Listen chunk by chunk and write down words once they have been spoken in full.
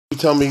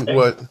tell me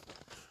what.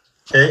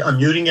 Okay, I'm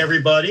muting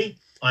everybody.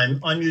 I'm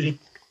unmuting.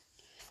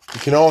 You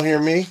can all hear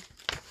me?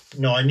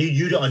 No, I need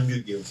you to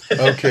unmute you.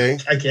 Okay.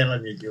 I can't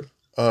unmute you.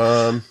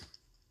 How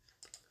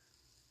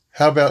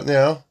about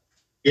now?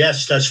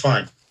 Yes, that's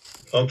fine.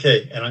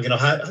 Okay, and I'm going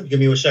to give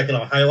me a second.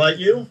 I'll highlight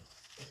you.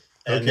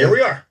 And there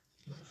we are.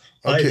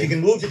 Okay. If you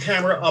can move the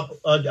camera up,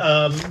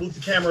 move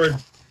the camera.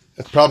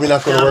 It's probably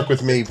not going to work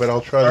with me, but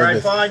I'll try. All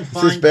right, fine.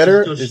 Is this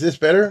better? Is this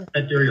better?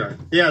 There you are.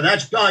 Yeah,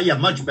 that's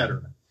much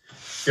better.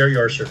 There you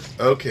are, sir.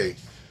 Okay.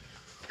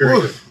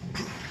 Very good.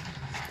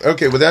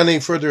 Okay, without any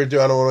further ado,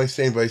 I don't want to waste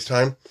anybody's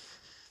time.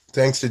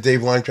 Thanks to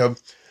Dave Weintraub.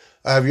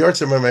 I have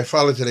yahrzeit by my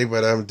father today,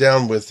 but I'm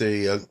down with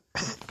a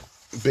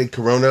big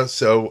corona,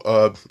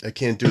 so I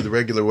can't do the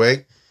regular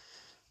way.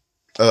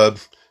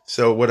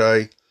 So what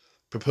I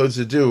propose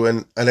to do,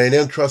 and I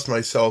don't trust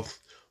myself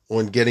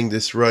on getting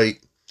this right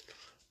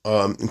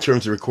in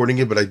terms of recording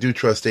it, but I do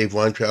trust Dave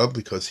Weintraub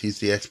because he's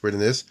the expert in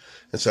this,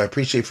 and so I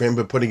appreciate for him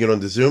for putting it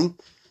on the Zoom.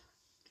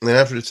 And then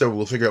after it's over,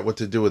 we'll figure out what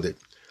to do with it.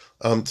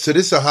 So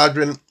this is a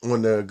hadron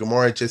on the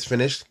Gemara I just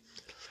finished,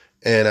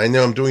 and I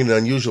know I'm doing it an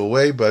unusual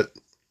way, but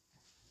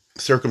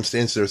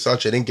circumstances are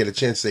such I didn't get a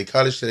chance to say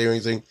Kaddish today or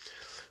anything,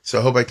 so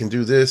I hope I can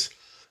do this.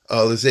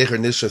 L'zecher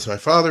nishmas my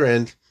father,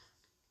 and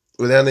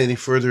without any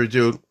further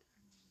ado,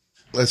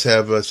 let's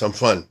have some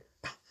fun.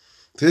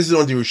 This is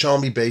on the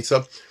Yerushalmi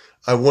Beitza.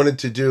 I wanted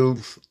to do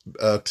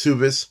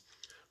Ksubis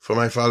for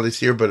my father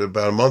this year, but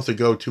about a month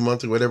ago, 2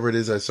 months ago, whatever it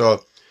is, I saw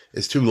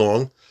it's too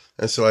long,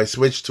 and so I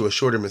switched to a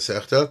shorter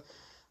Masechta.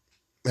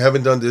 I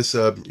haven't done this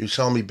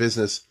Yerushalmi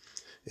business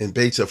in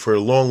Beitza for a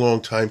long,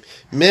 long time.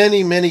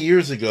 Many, many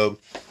years ago,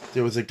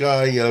 there was a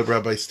guy,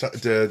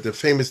 the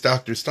famous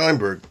Dr.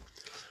 Steinberg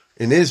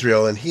in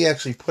Israel, and he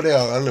actually put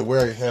out, I don't know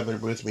where I have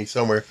it with me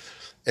somewhere,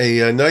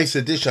 a nice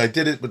edition. I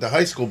did it with the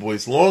high school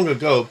boys long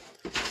ago,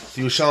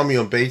 the Yerushalmi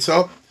on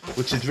Beitza,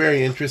 which is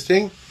very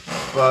interesting.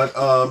 But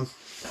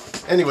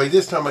anyway,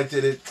 this time I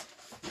did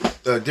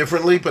it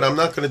differently, but I'm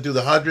not going to do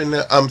the Hadron.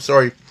 I'm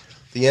sorry,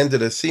 the end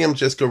of the Siyam,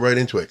 just go right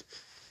into it.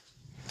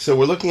 So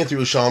we're looking at the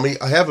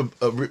Yerushalmi. I have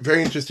a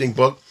very interesting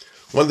book.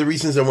 One of the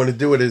reasons I want to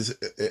do it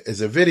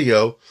as a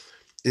video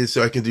is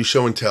so I can do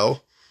show and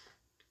tell,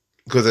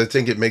 because I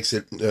think it makes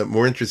it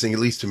more interesting, at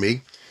least to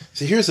me.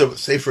 So here's a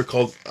sefer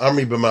called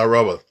Amri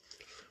B'Ma'arava,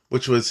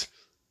 which was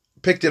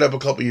picked it up a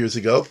couple years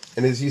ago,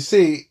 and as you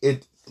see,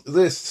 it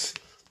lists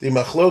the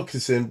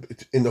machlokas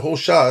in the whole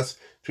shas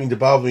between the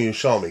Bavli and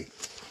Yerushalmi.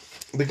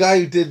 The guy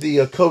who did the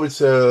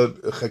Kovitz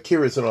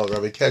Chakiras and all,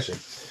 Rabbi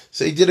Katz,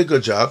 so he did a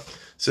good job.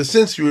 So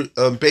since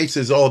Beitza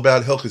is all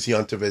about Hilchos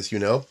Yontiv, as you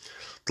know,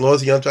 the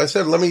laws of Yontiv, I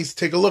said, let me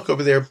take a look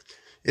over there.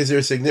 Is there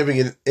a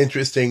significant,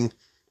 interesting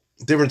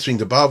difference between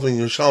the Bavli and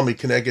Yerushalmi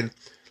connected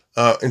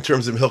in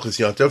terms of Hilchos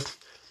Yontiv?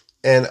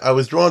 And I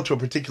was drawn to a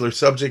particular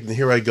subject, and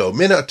here I go.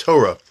 Minat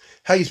Torah.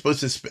 How are you supposed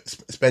to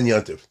spend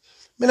Yontiv?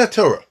 Minat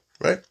Torah,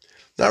 right?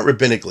 Not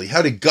rabbinically.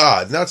 How did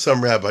God, not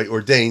some rabbi,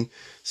 ordain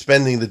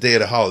spending the day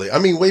at a holiday? I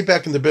mean, way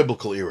back in the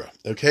biblical era,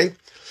 okay?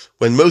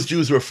 When most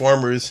Jews were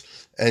farmers,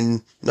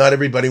 and not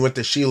everybody went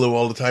to Shiloh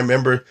all the time.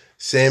 Remember,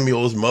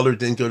 Samuel's mother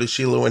didn't go to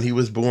Shiloh when he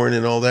was born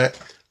and all that,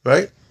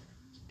 right?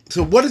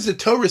 So what does the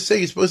Torah say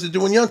you're supposed to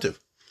do in Yontiv?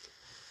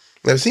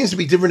 Now, there seems to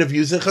be different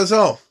views in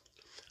Chazal.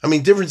 I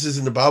mean, differences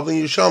in the Bavli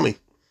and Yerushalmi.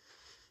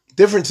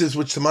 Differences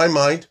which, to my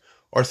mind,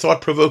 are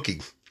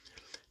thought-provoking.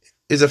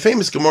 Is a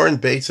famous Gemara in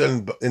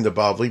Beitza in the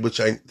Bavli, which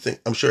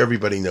I'm sure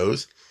everybody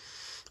knows,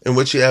 in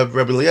which you have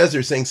Rabbi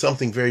Eliezer saying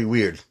something very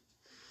weird.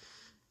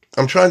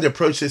 I'm trying to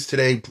approach this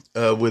today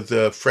with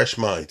a fresh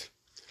mind.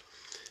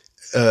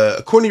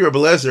 According to Rabbi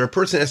Eliezer, a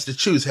person has to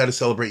choose how to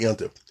celebrate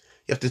Yontiv.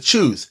 You have to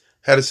choose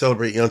how to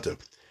celebrate Yontiv.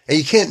 And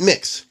you can't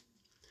mix.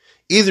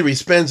 Either he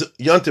spends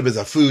Yontiv as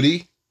a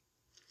foodie,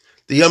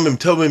 the Yomim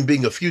Tovim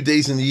being a few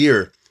days in the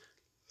year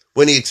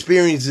when he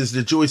experiences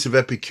the joys of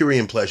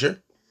Epicurean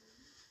pleasure.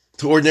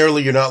 So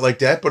ordinarily you're not like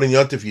that, but in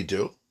Yontiv you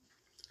do.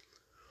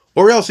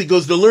 Or else he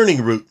goes the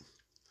learning route,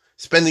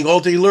 spending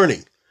all day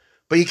learning.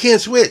 But you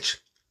can't switch.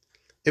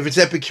 If it's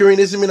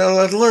Epicureanism, you're not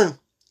allowed to learn.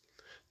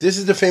 This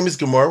is the famous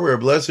Gemara where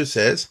Ablezer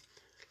says,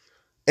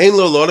 Ein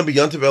lo lona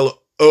b'yontiv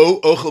el o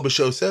ochel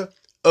b'shoseh,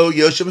 o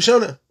yoshe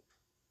b'shona.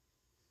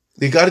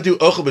 You got to do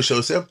ochel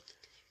b'shoseh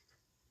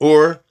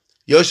or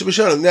yoshe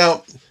b'shona.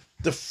 Now,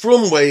 the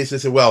frum way is to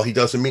say, well, he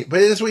doesn't mean, but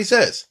that's what he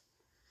says.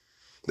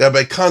 Now,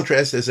 by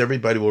contrast, as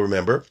everybody will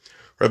remember,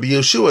 Rabbi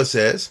Yeshua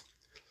says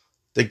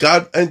that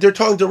God, and they're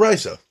talking to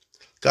Raisa,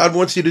 God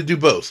wants you to do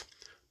both.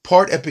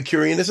 Part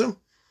Epicureanism,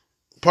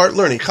 part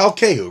learning. Chal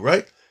kehu,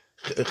 right?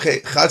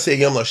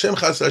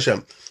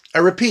 I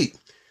repeat,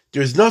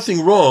 there's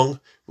nothing wrong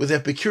with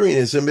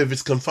Epicureanism if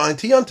it's confined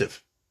to Yontiv.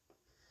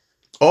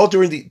 All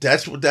during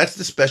that's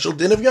the special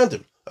din of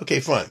Yontiv. Okay,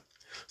 fine.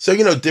 So,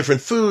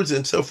 different foods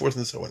and so forth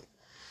and so on.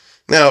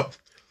 Now,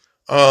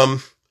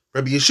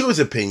 Rabbi Yeshua's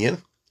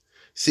opinion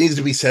seems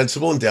to be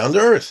sensible and down to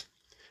earth.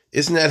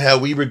 Isn't that how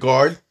we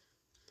regard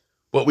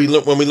what we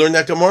learn when we learn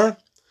that Gemara?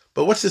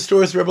 But what's the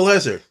story with Rebbe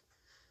Lezer?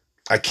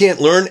 I can't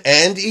learn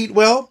and eat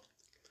well?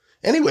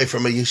 Anyway,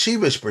 from a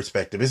yeshivish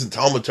perspective, isn't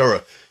Talmud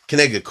Torah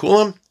Keneged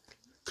Kulam?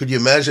 Could you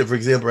imagine, for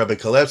example, Rabbi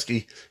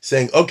Kalevsky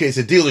saying, okay, it's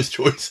a dealer's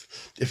choice.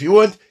 If you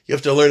want, you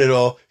have to learn it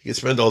all. You can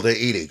spend all day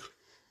eating.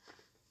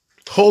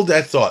 Hold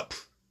that thought.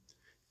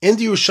 In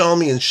the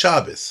Yerushalmi and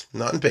Shabbos,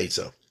 not in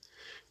Pesach,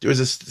 there is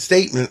a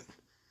statement,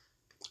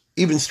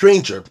 even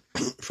stranger,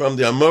 from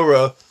the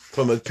Amora,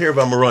 from a pair of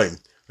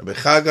Amoraim. Rabbi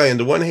Chagai on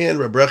the one hand,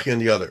 Rabbi Rechi on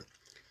the other.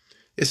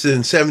 This is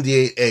in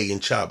 78a in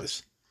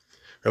Shabbos.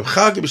 Rabbi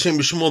Chagai b'Shem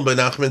B'Shmuel ben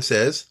Nachman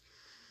says,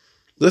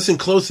 listen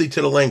closely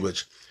to the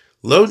language.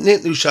 Lo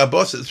nitnu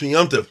Shabbos es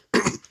miyamtiv,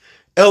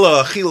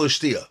 ela achil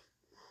u'shtia.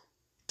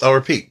 I'll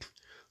repeat.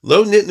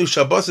 Lo nitnu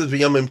Shabbos es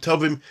v'yamim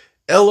tovim,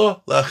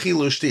 ela la'achil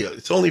u'shtia.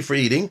 It's only for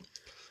eating.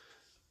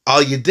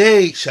 Al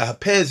yedei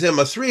shahapeh zeh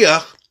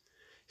masriach,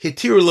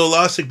 hitiru lo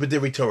lasik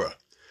b'divrei Torah.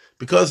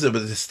 Because of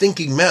the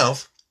stinking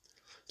mouth,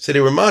 so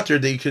they were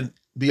martyred that you could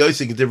be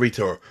osik in divrei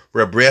Torah.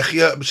 Rabbi Rechi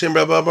b'Shem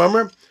Rabbi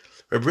Amar.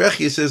 Rabbi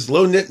Rechi says,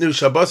 Lo nitnu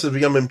Shabbos es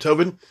v'yamim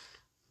tovim,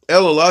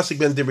 ela lasik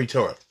ben divrei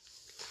Torah.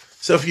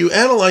 So if you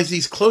analyze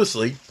these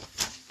closely,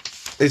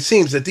 it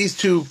seems that these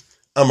two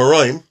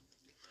Amoraim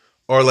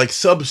are like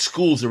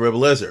sub-schools of Rebbe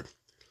Lezer,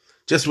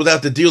 just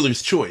without the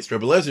dealer's choice.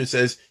 Rebbe Lezer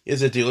says,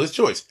 it's a dealer's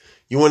choice.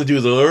 You want to do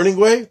the learning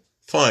way?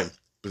 Fine.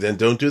 But then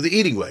don't do the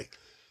eating way.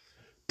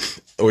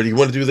 Or do you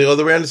want to do the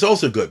other round? It's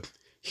also good.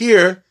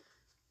 Here,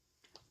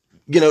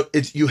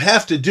 you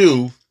have to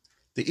do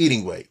the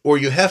eating way, or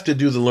you have to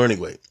do the learning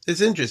way. It's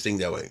interesting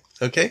that way,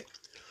 okay?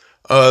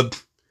 Now,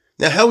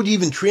 how would you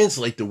even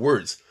translate the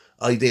words?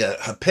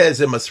 Because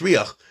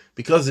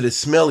of the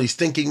smelly,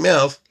 stinking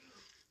mouth,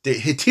 the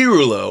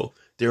hitirulo,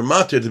 they're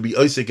matter to be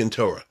Isaac and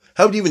Torah.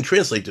 How would you even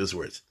translate those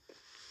words?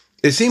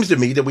 It seems to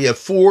me that we have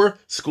 4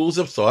 schools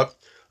of thought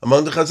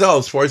among the Chazal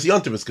as far as the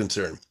Yontif is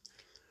concerned.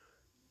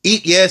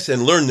 Eat yes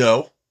and learn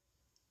no,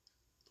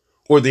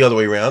 or the other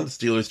way around, it's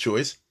dealer's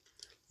choice.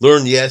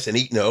 Learn yes and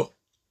eat no.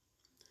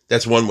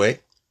 That's one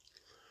way.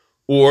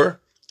 Or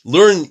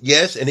learn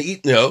yes and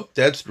eat no.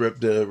 That's the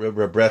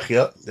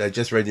Rebrechia that I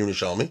just read in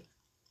Yerushalmi.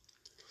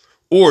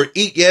 Or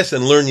eat yes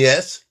and learn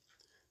yes.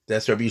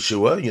 That's Rabbi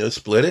Yeshua,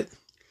 split it.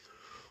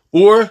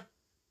 Or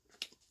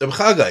Rabbi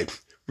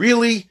Chagai,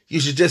 really,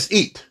 you should just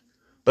eat.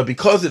 But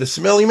because of the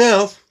smelly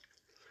mouth,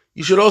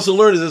 you should also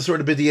learn as a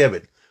sort of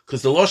b'diavad.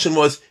 Because the Lashon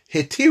was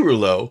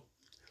hetirulo,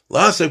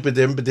 la'asok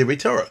b'divrei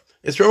Torah.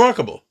 It's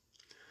remarkable.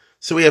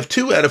 So we have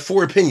 2 out of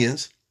 4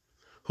 opinions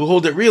who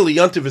hold that really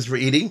Yontif is for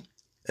eating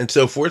and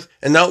so forth,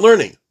 and not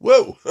learning.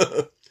 Whoa!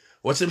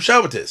 What's the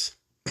pshat with this?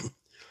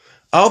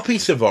 Al pi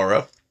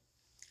savara,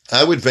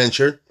 I would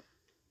venture,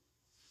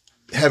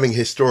 having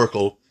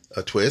historical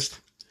twist,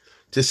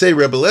 to say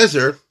Rebbe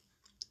Lezer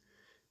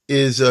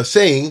is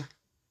saying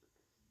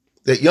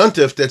that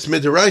Yontif, that's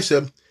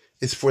Midoraisa,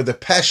 is for the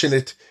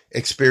passionate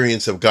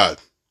experience of God,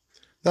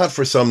 not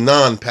for some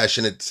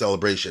non-passionate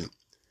celebration.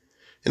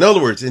 In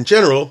other words, in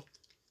general,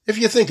 if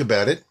you think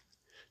about it,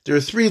 there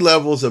are 3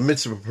 levels of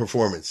mitzvah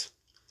performance.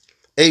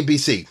 A, B,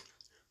 C.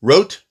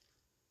 Rote,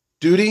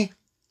 duty,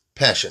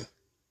 passion.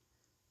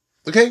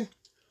 Okay?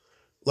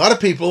 A lot of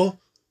people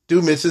do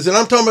mitzvahs, and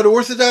I'm talking about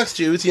Orthodox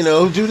Jews,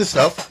 do the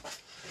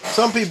stuff.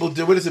 Some people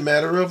do it as a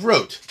matter of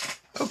rote.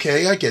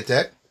 Okay, I get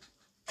that.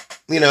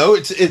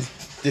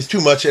 There's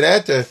too much of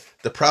that.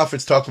 The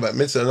prophets talk about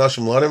mitzvah and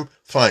Nashim Ladim.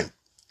 Fine.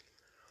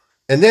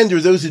 And then there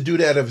are those who do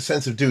that out of a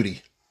sense of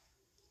duty.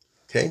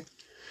 Okay?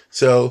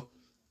 So,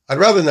 I'd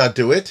rather not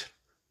do it,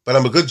 but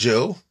I'm a good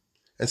Jew,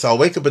 and so I'll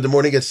wake up in the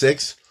morning at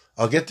 6,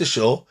 I'll get the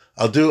shul,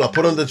 I'll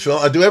put on the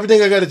tefillin, I'll do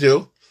everything I got to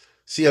do,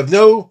 so you have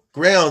no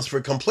grounds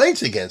for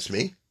complaints against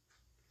me,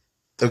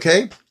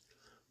 okay?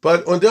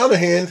 But on the other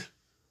hand,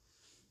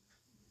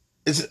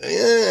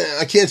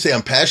 I can't say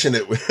I'm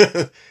passionate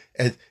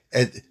at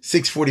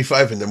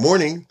 6:45 in the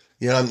morning.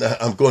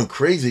 I'm going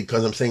crazy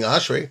because I'm saying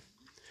Ashrei.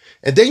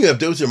 And then you have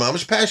those who are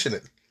mamish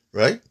passionate,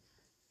 right?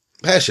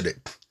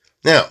 Passionate.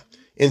 Now,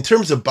 in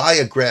terms of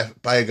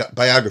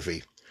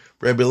biography,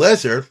 Rabbi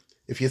Lezer,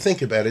 if you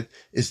think about it,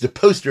 is the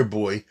poster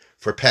boy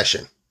for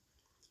passion.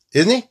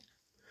 Isn't he?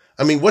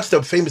 I mean, what's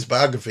the famous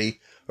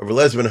biography of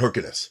Rabbi Lezer ben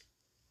Hyrcanus?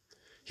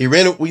 He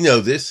ran, we know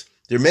this.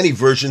 There are many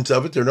versions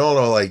of it. They're not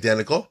all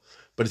identical,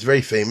 but it's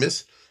very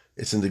famous.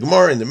 It's in the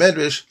Gemara, in the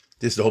Medrash.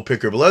 This is the whole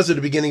picture of Lezer.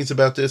 The beginning is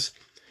about this.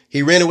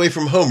 He ran away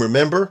from home,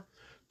 remember,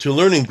 to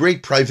learn in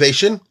great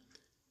privation,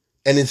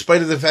 and in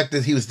spite of the fact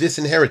that he was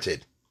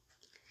disinherited.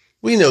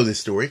 We know this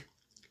story.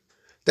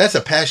 That's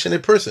a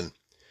passionate person.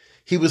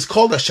 He was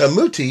called a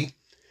shamuti,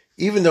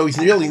 even though he's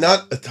nearly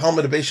not a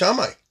Talmud of Beis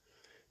Shammai.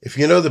 If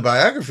you know the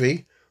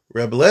biography,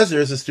 Rebbe Lezer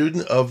is a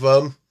student of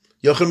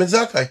Yochanan ben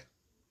Zakkai.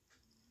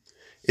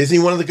 Isn't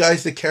he one of the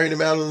guys that carried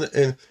him out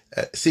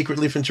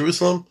secretly from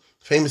Jerusalem?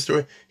 Famous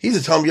story. He's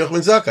a Talmud Yochanan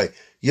ben Zakkai.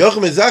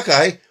 Yochanan ben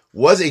Zakkai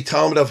was a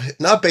Talmud of,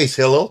 not Beis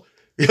Hillel.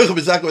 Yochanan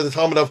ben Zakkai was a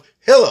Talmud of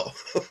Hillel.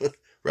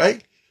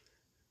 Right?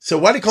 So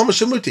why do you call him a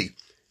shamuti?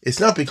 It's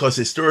not because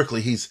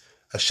historically he's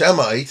a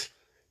Shammite.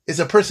 It's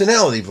a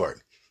personality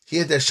part. He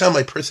had that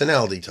Shammai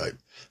personality type.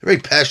 Very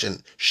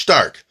passionate,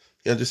 stark.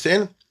 You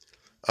understand?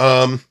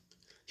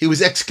 He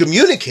was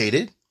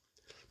excommunicated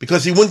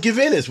because he wouldn't give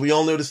in, as we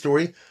all know the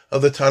story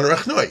of the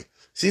Tanarach Noi.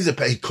 See,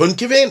 he couldn't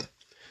give in.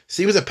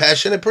 See, he was a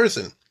passionate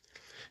person.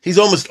 He's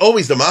almost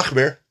always the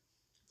machmir.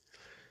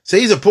 So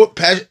he's a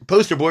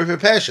poster boy for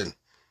passion.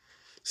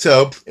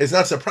 So it's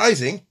not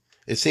surprising,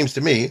 it seems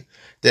to me,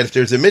 that if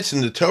there's a mitzvah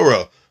in the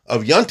Torah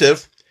of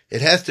Yontif,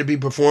 it has to be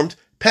performed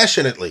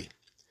passionately.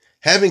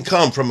 Having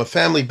come from a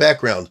family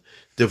background,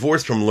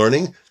 divorced from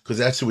learning, because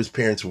that's who his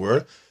parents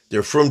were,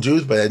 they're from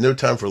Jews, but had no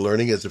time for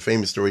learning, as the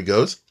famous story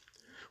goes.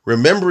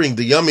 Remembering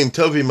the Yamim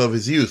Tovim of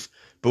his youth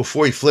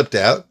before he flipped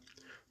out,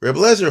 Reb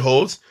Lezer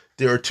holds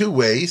there are two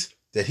ways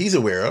that he's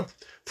aware of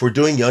for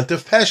doing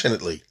Yontif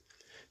passionately.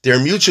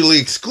 They're mutually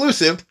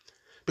exclusive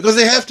because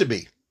they have to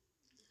be.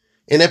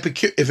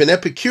 If an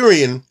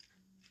Epicurean,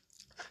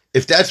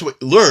 if that's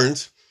what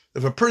learns,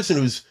 if a person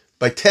who's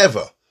by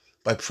teva,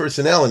 by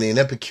personality, an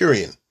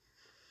Epicurean,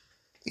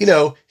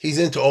 he's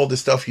into all the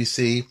stuff you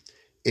see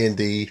in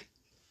the,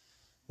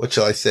 what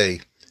shall I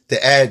say,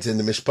 the ads in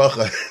the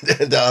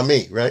Mishpacha, the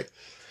Ami, right?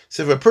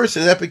 So if a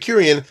person is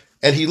Epicurean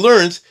and he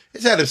learns,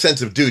 it's out of a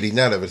sense of duty,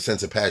 not out of a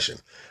sense of passion.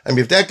 I mean,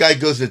 if that guy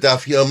goes to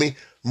Daf Yomi,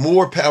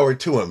 more power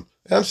to him.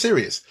 I'm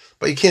serious.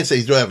 But you can't say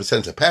he don't have a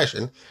sense of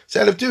passion. It's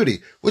out of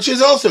duty, which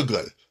is also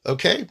good,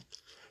 okay?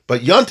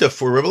 But Yontif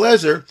for Rebbe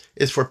Lezer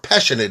is for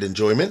passionate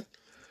enjoyment.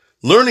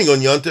 Learning on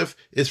Yontif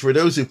is for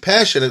those who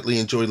passionately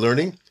enjoy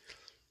learning,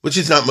 which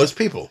is not most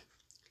people.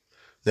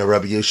 Now,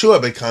 Rabbi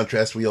Yeshua, by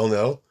contrast, we all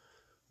know,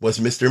 was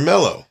Mr.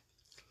 Mellow.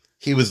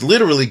 He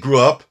grew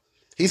up,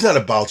 he's not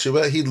a Baal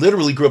Tshuva, he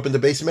literally grew up in the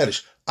Beis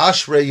Medrash.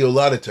 Ashrei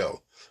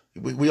Yoladato.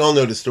 We all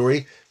know the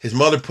story. His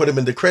mother put him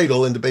in the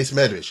cradle in the Beis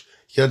Medrash.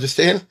 You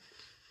understand?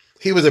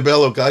 He was a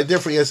mellow guy,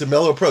 therefore he has a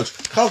mellow approach.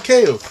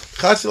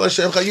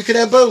 You can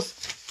have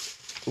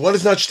both. One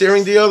is not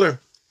staring the other.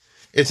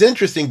 It's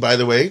interesting, by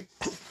the way,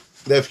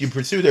 that if you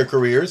pursue their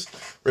careers,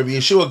 Rabbi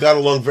Yeshua got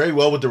along very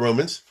well with the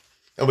Romans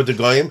and with the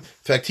Goyim. In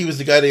fact, he was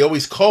the guy they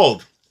always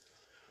called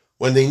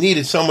when they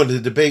needed someone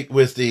to debate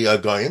with the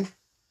Goyim,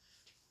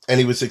 and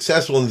he was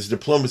successful in his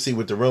diplomacy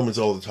with the Romans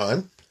all the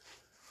time.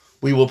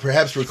 We will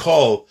perhaps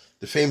recall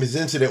the famous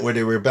incident where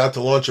they were about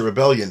to launch a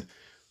rebellion,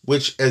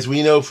 which, as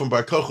we know from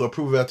Bar Kochba,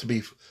 proved out to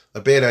be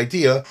a bad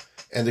idea.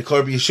 And the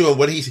Rabbi Yeshua,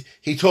 what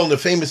he told the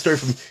famous story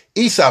from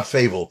Aesop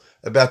fable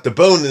about the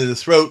bone in the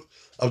throat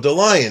of the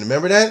lion.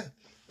 Remember that?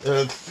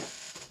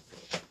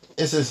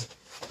 This is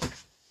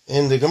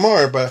in the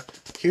Gemara, but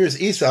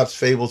here's Aesop's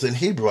fables in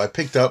Hebrew. I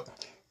picked up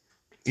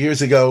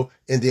years ago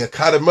in the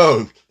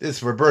Akadamon. This is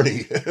for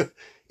Bernie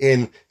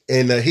in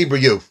Hebrew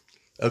U.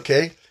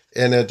 Okay,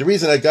 and the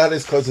reason I got it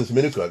is because it's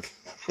Minukag.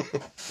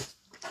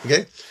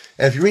 Okay.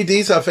 And if you read the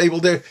Aesop fable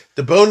there,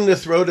 the bone in the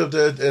throat of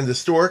the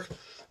stork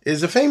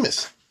is a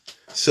famous.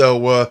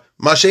 So,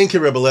 Mashenke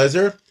Rebbe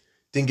Lezer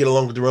didn't get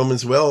along with the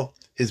Romans well.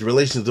 His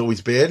relations were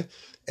always bad.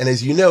 And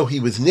as you know,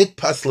 he was nit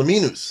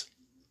paslaminus.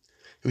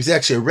 He was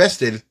actually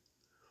arrested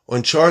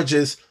on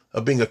charges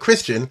of being a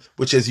Christian,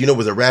 which, as you know,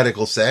 was a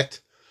radical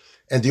sect.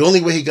 And the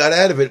only way he got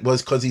out of it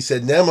was because he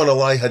said, Naman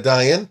alai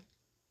hadayan.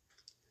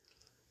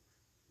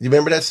 You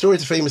remember that story?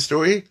 It's a famous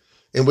story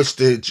in which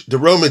the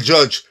Roman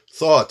judge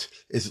thought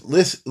is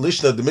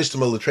Lishna the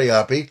Mishnah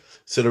Latreyapi.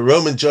 So the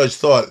Roman judge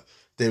thought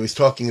that he was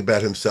talking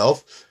about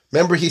himself.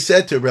 Remember, he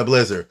said to Reb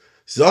Lezer,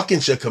 Zokin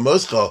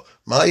shekamoscha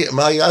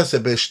ma'yase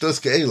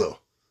b'shtus ke'elo.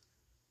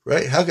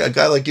 Right? How can a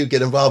guy like you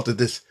get involved in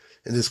this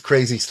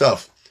crazy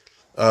stuff?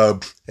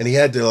 And he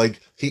had to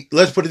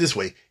let's put it this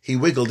way, he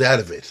wiggled out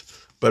of it.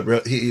 But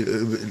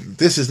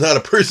this is not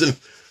a person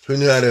who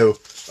knew how to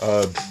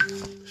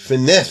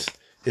finesse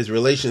his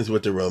relations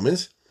with the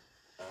Romans.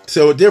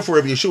 So therefore,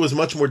 Rabbi Yeshua was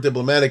much more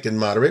diplomatic and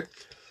moderate.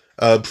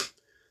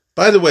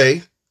 By the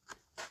way,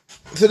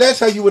 so that's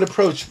how you would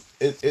approach,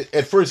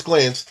 at first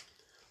glance,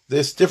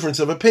 this difference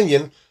of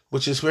opinion,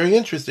 which is very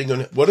interesting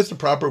on what is the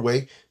proper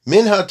way.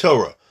 Min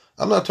HaTorah.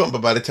 I'm not talking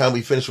about by the time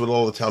we finish with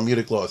all the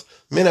Talmudic laws.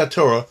 Min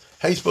HaTorah,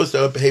 how you supposed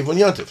to behave on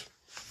Yontif.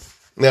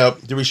 Now,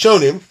 the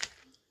Rishonim,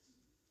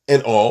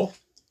 and all,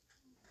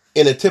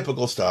 in a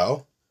typical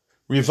style,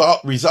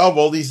 resolve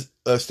all these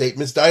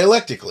statements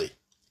dialectically.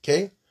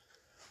 Okay?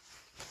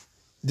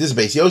 This is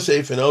Beis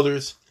Yosef and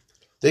others.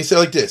 They say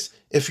like this: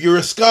 if you're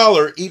a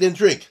scholar, eat and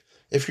drink.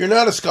 If you're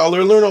not a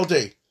scholar, learn all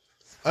day.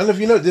 I don't know if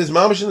you know, there's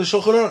Mamash in the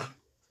Shulchan Aruch.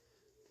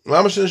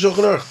 Mamash in the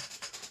Shulchan Aruch.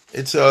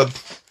 It's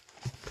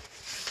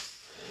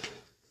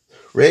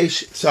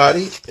Reish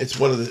Tzadi. It's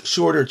one of the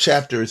shorter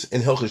chapters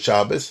in Hilchos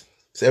Shabbos,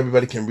 so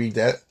everybody can read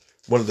that.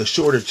 One of the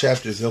shorter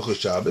chapters in Hilchos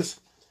Shabbos.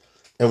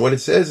 And what it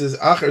says is,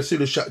 Achar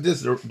Suda Shachris, this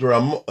is the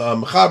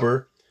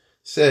Mechaber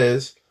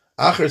says,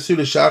 Achar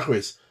Suda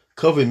Shachris,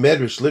 Kovi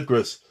Medrash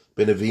Likros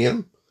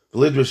Benavim,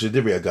 Belidrish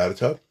Adibri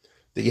Agadata,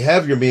 that you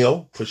have your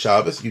meal for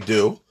Shabbos, you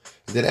do,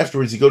 and then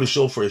afterwards you go to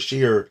Shul for a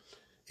shiur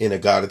in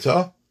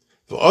Agadata,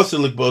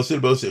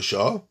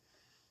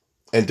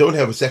 and don't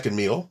have a second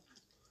meal,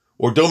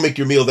 or don't make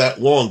your meal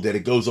that long that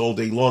it goes all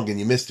day long and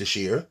you miss the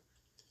shiur.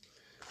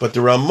 But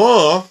the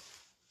Ramah,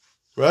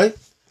 right,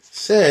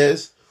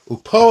 says,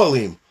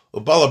 Upoalim,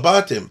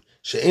 Ubalabatim,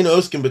 She'en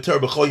Oskim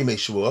B'Torah B'chol Yimei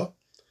Shvuah.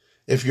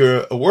 If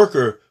you're a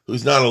worker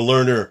who's not a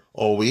learner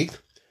all week,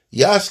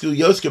 Yasku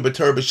Yoska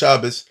B'Torah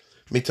B'Shabbos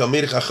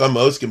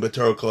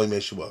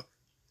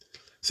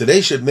So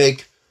they should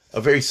make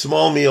a very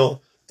small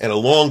meal and a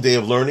long day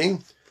of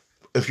learning.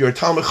 If you're a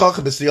Talmid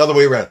Chacham, it's the other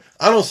way around.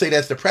 I don't say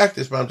that's the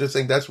practice, but I'm just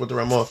saying that's what the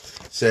Ramah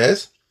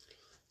says.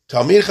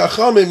 Talmid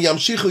Chachamim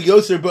yamshichu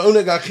yoser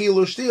ba'oneg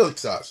achilu shtiel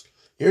ksas.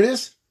 Here it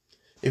is.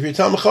 If you're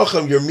Talmid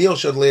Chacham, your meal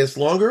should last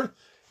longer,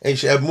 and you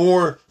should have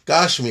more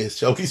gashmias,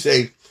 shall we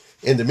say,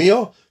 in the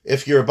meal.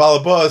 If you're a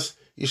balabas,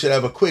 you should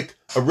have a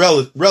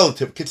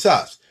relative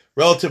kitsas,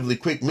 relatively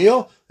quick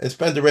meal, and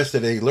spend the rest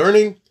of the day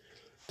learning.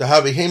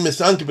 Because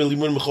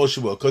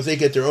they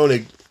get their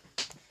own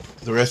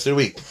the rest of the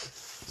week.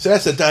 So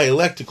that's a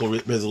dialectical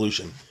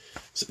resolution.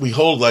 So we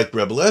hold like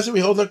Rebbe Lezer,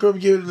 we hold like Rebbe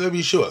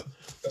Yeshua.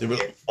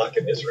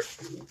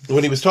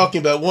 When he was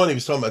talking about one, he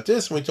was talking about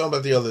this, when we talking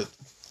about the other,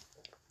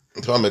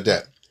 talking about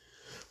that.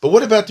 But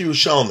what about the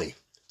Yerushalmi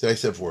that I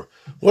said before?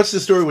 What's the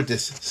story with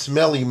this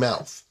smelly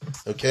mouth?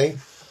 Okay?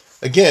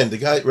 Again, the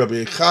guy,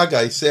 Rabbi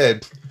Chagai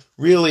said,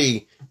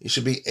 really, it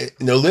should be,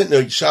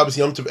 Shabbos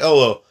Yom Tov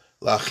Elo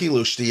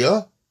La'achilu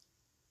Shtia.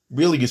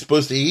 Really, you're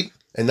supposed to eat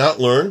and not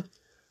learn.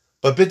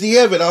 But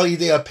b'di'evet al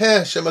yidei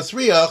apeh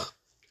shemasriach,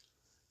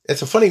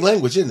 it's a funny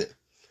language, isn't it?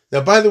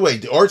 Now, by the way,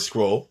 the art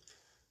scroll,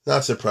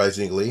 not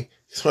surprisingly,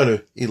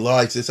 he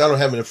lies this. I don't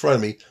have it in front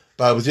of me,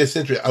 but I was just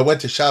interested. I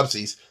went to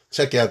Shabbos,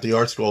 check out the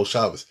art scroll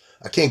Shabbos.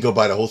 I can't go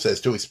buy the whole set;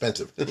 it's too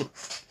expensive.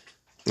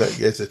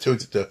 It's too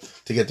to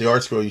get the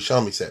art scroll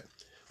Yerushalmi set.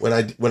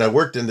 When I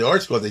worked in the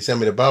art scroll, they sent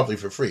me the Bavli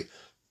for free.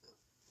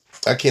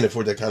 I can't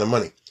afford that kind of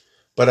money.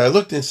 But I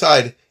looked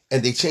inside,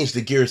 and they changed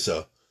the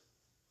girsa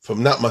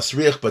from not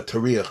masriach but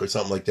tariach or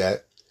something like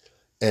that,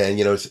 and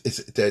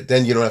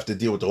then you don't have to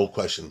deal with the whole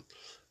question.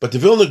 But the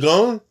Vilna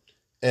Gaon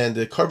and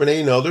the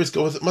Carbonated and others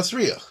go with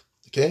masriach.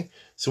 Okay,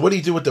 so what do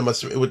you do with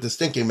the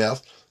stinking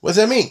mouth? What does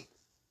that mean?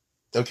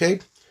 Okay,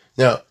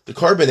 now the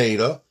Carbonated,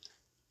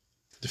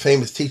 the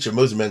famous teacher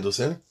Moses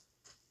Mendelssohn,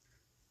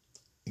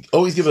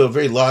 always give it a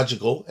very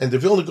logical, and the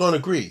Vilna Gaon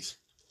agrees.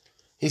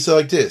 He said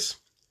like this: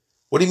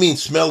 what do you mean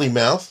smelly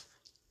mouth?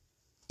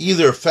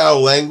 Either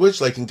foul language,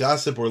 like in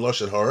gossip or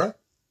lashon hara,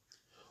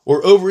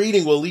 or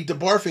overeating will lead to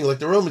barfing, like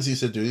the Romans used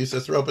to do. They used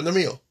to throw up in the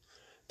meal.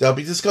 That'll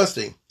be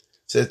disgusting.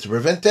 So to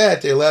prevent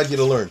that, they allowed you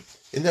to learn.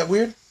 Isn't that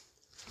weird?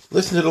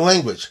 Listen to the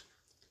language.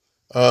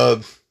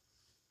 Im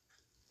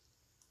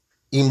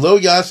lo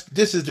yask.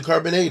 This is the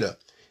Carbonata.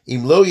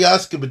 Im lo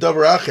yask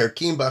b'davar acher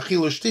kim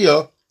b'achilu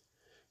shtia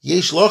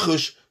yesh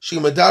lachush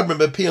shemadabrim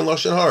b'pi and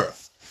lashon hara.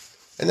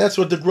 And that's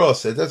what the Gra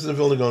said. That's what the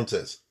Vilna Gaon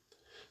says.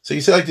 So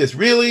you say like this: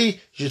 really, you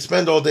should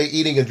spend all day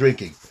eating and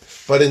drinking.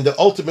 But in the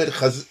ultimate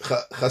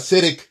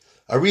Hasidic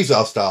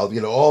Arizal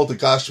style, all the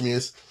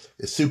Gashmias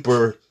is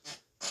super,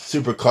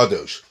 super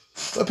kadosh.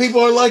 But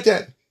people aren't like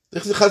that.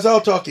 This is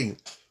Chazal talking.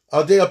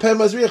 Al day apeh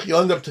mazriach. You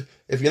end up,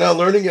 if you're not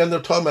learning, you end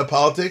up talking about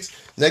politics.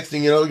 Next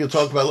thing you know, you'll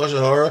talk about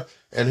lashon hara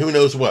and who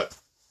knows what.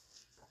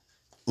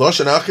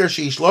 Lashon acher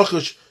sheish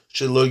lachush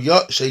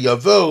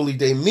sheyavo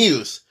lidei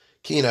mius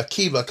ki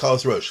akiva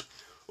kalas rosh.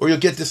 Or you'll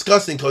get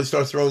disgusting because you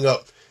start throwing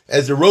up.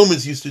 As the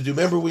Romans used to do.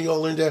 Remember we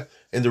all learned that?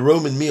 In the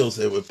Roman meals,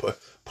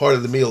 part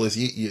of the meal is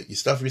you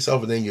stuff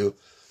yourself and then you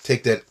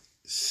take that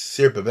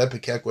syrup of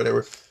Epicach,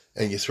 whatever,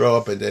 and you throw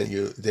up and then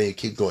you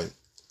keep going.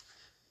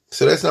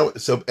 So that's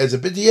not, so as a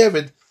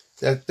b'di'evet,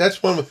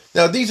 that's one.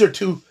 Now these are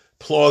two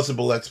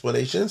plausible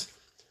explanations,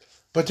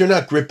 but they're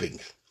not gripping.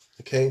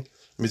 Okay? I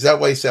mean, is that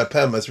why you say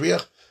apeh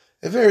mazriach?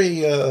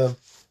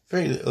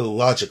 Very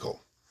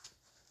logical.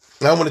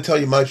 Now I want to tell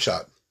you my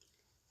shot.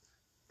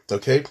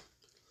 Okay?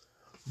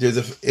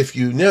 If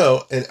you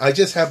know, and I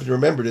just happen to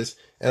remember this,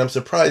 and I'm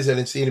surprised I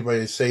didn't see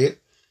anybody say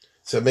it,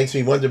 so it makes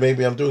me wonder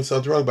maybe I'm doing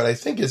something wrong, but I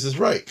think this is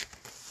right.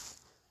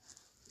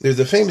 There's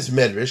a famous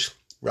medrash,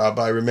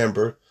 Rabbi,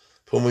 remember,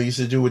 from what we used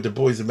to do with the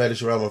boys of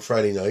Medrash Rabbah on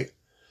Friday night,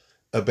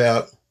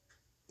 about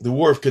the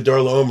war of Kedar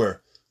LaOmer,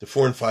 the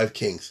 4 and 5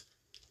 kings,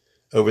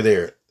 over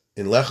there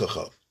in Lech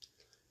Lecha.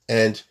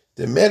 And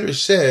the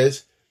medrash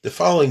says the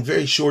following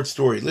very short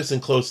story. Listen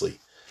closely.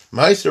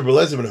 Meister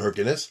Belezer ben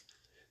Hyrcanus.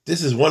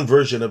 This is one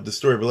version of the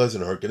story of Belezer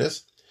ben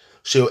Hyrcanus.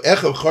 So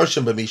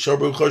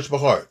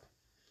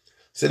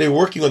they were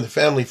working on the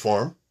family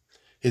farm.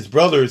 His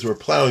brothers were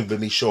plowing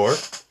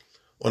b'mishor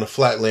on a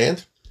flat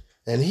land,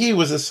 and he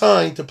was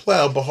assigned to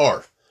plow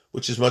bahar,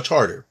 which is much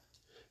harder.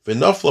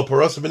 V'nafla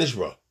parasa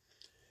b'nishra.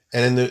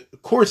 And in the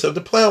course of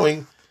the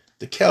plowing,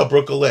 the cow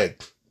broke a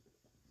leg.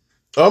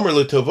 Amr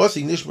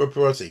l'tovasi nishra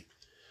parasi.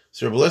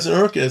 So Belezer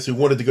ben Hyrcanus, who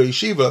wanted to go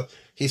yeshiva,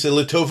 he said,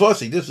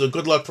 l'tovasi, this is a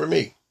good luck for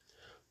me.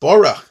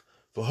 Barach.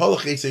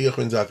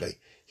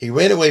 He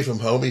ran away from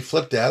home, he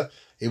flipped out,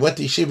 he went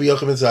to Yeshiva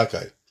Yochanan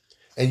Zakkai.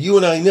 And you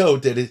and I know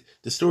that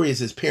the story is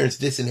his parents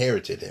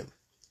disinherited him.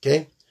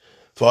 Okay?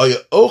 Isn't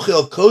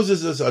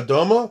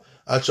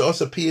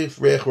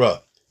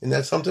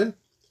that something?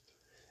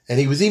 And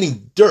he was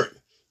eating dirt.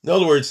 In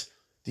other words,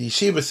 the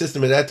yeshiva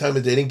system at that time,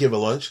 they didn't give a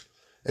lunch,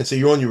 and so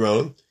you're on your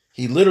own.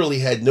 He literally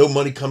had no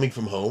money coming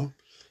from home.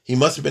 He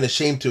must have been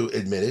ashamed to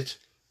admit it.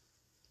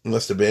 He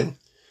must have been.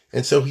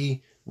 And so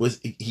he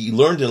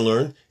learned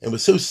and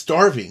was so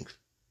starving,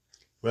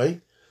 right?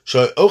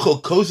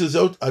 She'ochel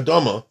kozezot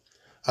adama,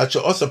 at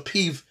she'osa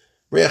piv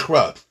reach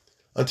ra,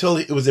 until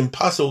it was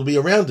impossible to be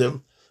around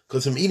him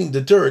because I'm eating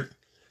the dirt.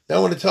 Now I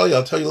want to tell you,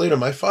 I'll tell you later,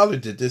 my father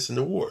did this in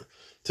the war.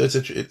 So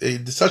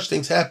such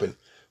things happen.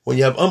 When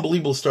you have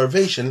unbelievable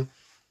starvation,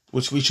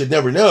 which we should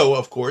never know,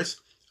 of course,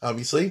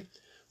 obviously,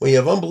 when you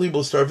have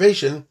unbelievable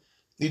starvation,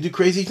 you do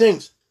crazy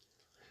things.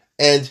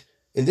 And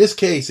in this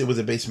case, it was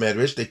a base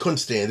medrash. They couldn't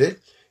stand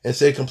it. And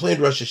so they complained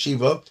to Rosh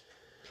Hashiva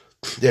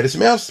that his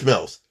mouth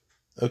smells.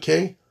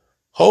 Okay?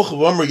 They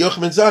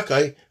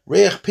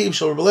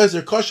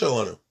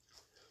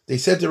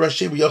said to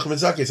Rosh Hashiva, Yochanan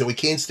Zakai, said, we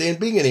can't stand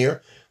being in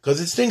here because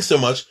it stinks so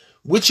much,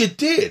 which it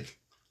did.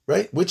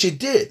 Right? Which it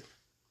did.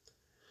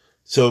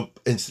 So,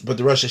 but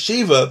the Rosh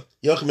Hashiva,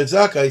 Yochanan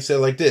Zakai, said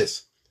like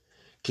this: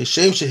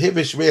 Kishem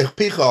shehivish reich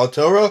picha al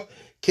Torah,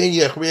 ken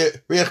yech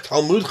reich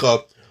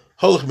talmudcha,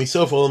 holach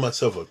misofa olam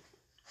atsofa.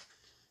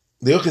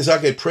 The Yochanan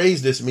Zakai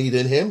praised this meat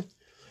in him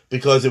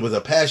because it was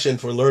a passion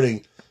for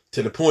learning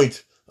to the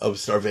point of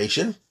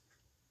starvation.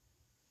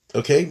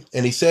 Okay?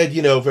 And he said,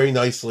 very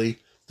nicely,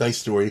 nice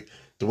story,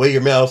 the way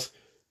your mouth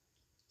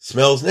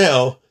smells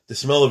now, the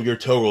smell of your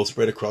Torah will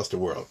spread across the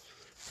world.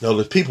 Now,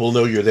 the people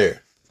know you're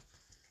there.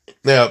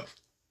 Now,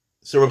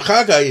 so Reb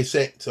Chagai is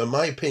saying, so in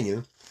my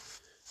opinion,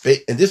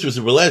 and this was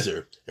a Reb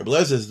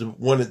Eliezer is the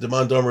one at the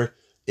Mandomer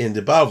in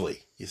the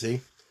Bavli, you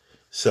see?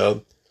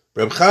 So,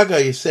 Reb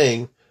Chagai is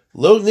saying,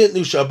 Lo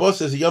nitnu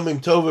Shabbos as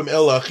yomim tovim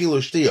el achilu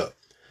shtia.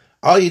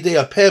 Al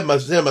yidei apeh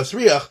mazeh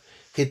masriach,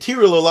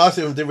 hitiru lo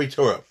lasim divrei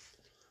Torah.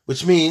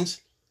 Which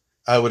means,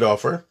 I would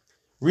offer,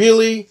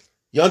 really,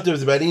 Yontiv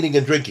is about eating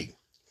and drinking.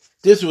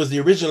 This was the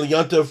original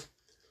Yontiv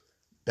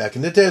back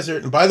in the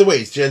desert. And by the way,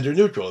 it's gender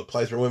neutral. It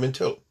applies for women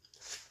too.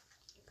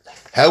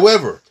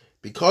 However,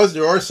 because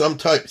there are some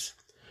types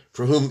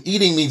for whom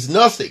eating means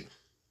nothing,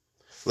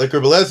 like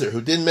Rabbi Eliezer,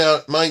 who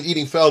didn't mind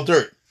eating foul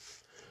dirt,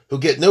 who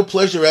get no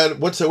pleasure out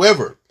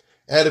whatsoever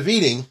out of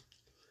eating,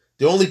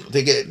 they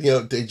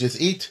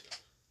just eat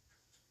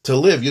to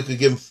live. You could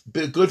give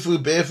them good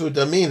food, bad food,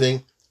 doesn't mean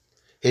anything.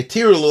 So,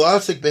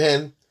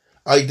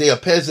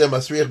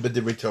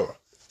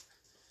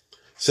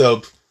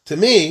 to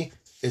me,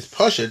 it's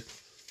pashut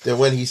that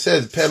when he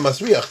says Peh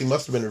Masriach, he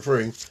must have been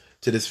referring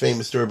to this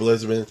famous story of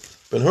Eliezer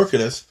ben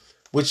Hyrcanus,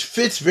 which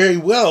fits very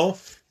well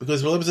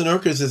because Eliezer ben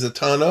Hyrcanus is a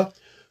Tana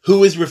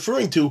who is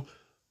referring to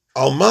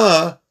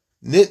Alma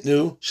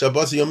Nitnu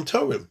Shabbos Yom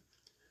Tovim.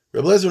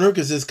 Rabbi Eliezer ben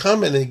Hyrcanus is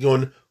commenting,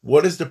 going,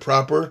 what is the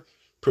proper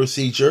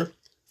procedure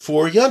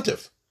for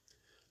Yontif?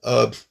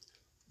 So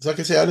like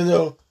I say, I don't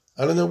know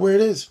where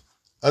it is.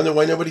 I don't know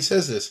why nobody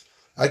says this.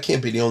 I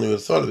can't be the only one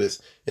who thought of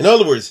this. In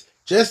other words,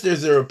 just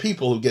as there are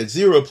people who get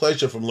zero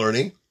pleasure from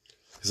learning,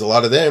 there's a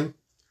lot of them,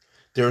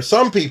 there are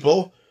some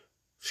people,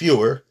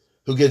 fewer,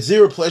 who get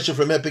zero pleasure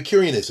from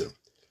Epicureanism.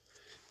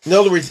 In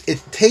other words,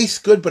 it tastes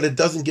good, but it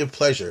doesn't give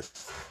pleasure.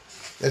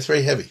 That's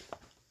very heavy.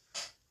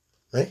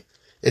 Right?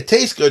 It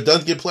tastes good,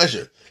 doesn't give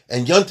pleasure.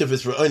 And Yontif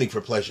is for earning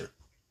for pleasure.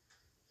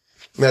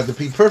 Now, to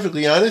be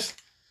perfectly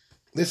honest,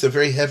 this is a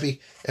very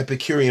heavy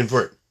Epicurean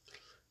vert.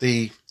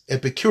 The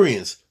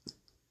Epicureans,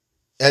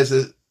 as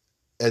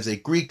a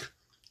Greek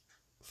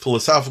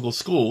philosophical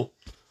school,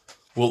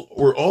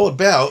 were all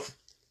about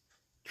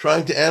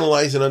trying to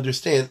analyze and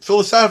understand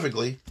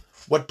philosophically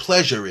what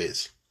pleasure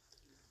is.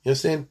 You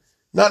understand?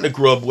 Not in a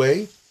grub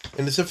way,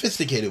 in a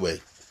sophisticated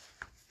way.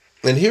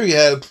 And here you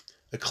have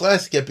a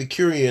classic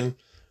Epicurean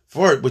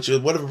vart, which is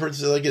whatever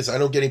person says like this, I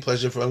don't get any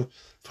pleasure from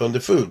the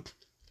food.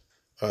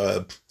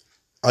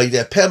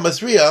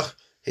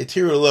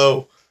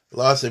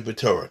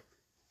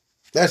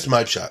 That's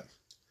my shot.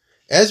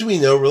 As we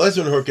know,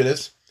 Eliezer ben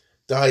Hyrcanus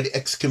died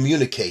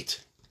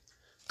excommunicate,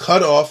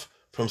 cut off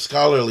from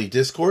scholarly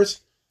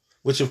discourse,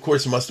 which of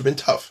course must have been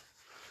tough.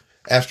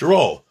 After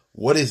all,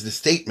 what is the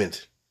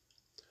statement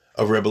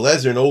of Rebbe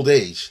Eliezer in old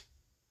age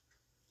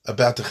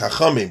about the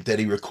Chachamim that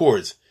he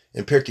records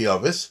in Pirkei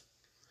Avos?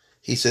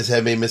 He says,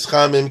 "Have a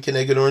mischamim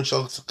keneged oren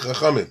shel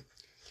Chachamim."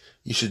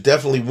 You should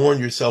definitely warn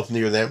yourself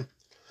near them.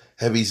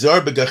 Have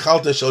izar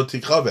begachalta shel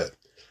tikhavet,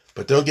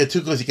 but don't get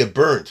too close; you get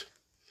burned.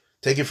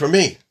 Take it from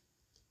me.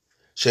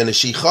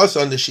 Sheneshichas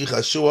on the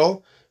shichas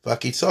shual,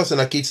 vakitzas and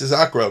akitzas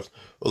akrav,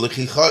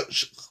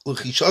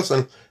 ulechichas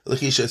on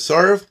lechichas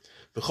sarv,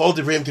 v'chol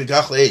devrim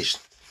kegach leish.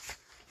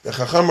 The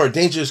Chacham are a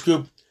dangerous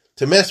group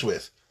to mess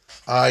with.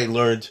 I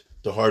learned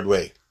the hard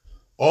way.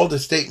 All the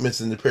statements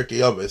in the Pirkei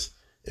Avos,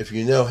 if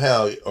you know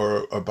how,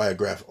 are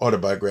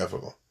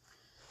autobiographical.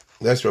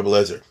 That's Rabbi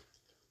Eliezer.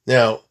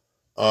 Now,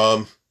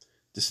 the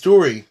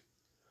story,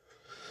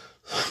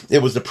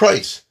 it was the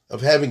price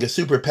of having a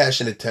super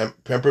passionate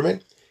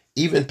temperament,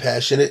 even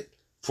passionate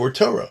for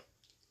Torah.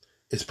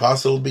 It's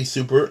possible to be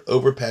super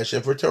over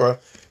passionate for Torah,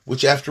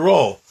 which after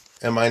all,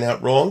 am I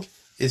not wrong?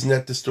 Isn't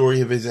that the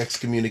story of his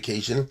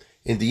excommunication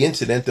in the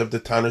incident of the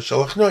Tana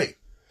Shalachnoi?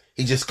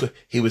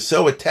 He was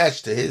so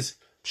attached to his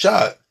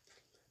shot,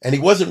 and he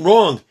wasn't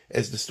wrong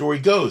as the story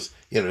goes.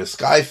 The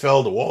sky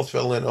fell, the walls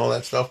fell in, all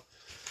that stuff,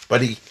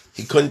 but he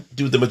couldn't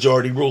do the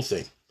majority rule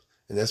thing,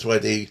 and that's why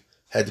they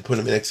had to put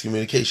him in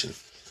excommunication.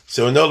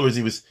 So in other words,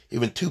 he was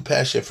even too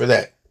passionate for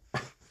that.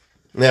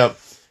 Now,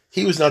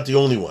 he was not the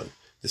only one.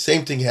 The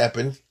same thing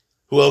happened.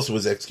 Who else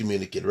was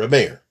excommunicated? Rabbi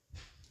Meir.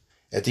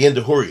 At the end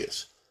of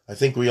Horius. I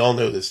think we all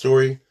know the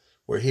story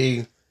where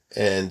he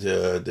and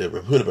the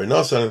Rav Huna bar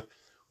Nosson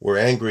were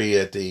angry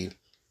at the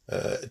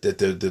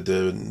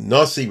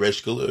Nasi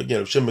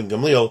Reshkel, Shimon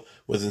Gamliel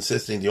was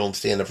insisting they only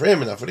stand up for him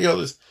and not for the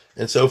others,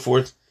 and so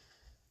forth.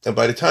 And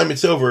by the time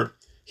it's over,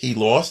 he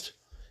lost,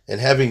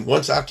 and having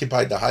once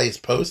occupied the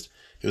highest post,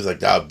 he was like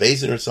the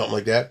Basin or something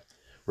like that,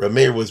 Rabbi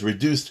Meir was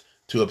reduced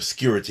to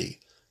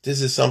obscurity.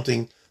 This is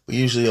something we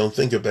usually don't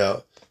think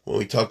about when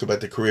we talk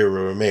about the career of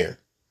Rabbi Meir.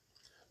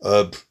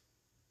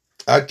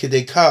 Ad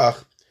Kedei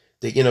Kach,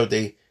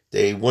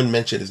 they wouldn't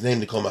mention his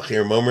name, they call him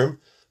Acher Momrim,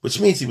 which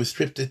means he was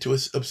stripped into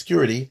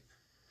obscurity,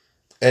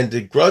 and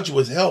the grudge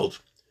was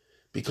held,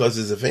 because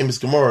there's a famous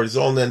Gemara, it's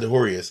all in the end of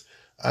Horius.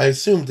 I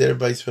assume that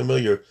everybody's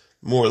familiar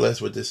more or less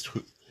with this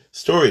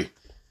story.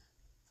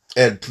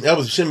 And that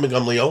was Shimon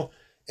Gamliel,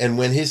 and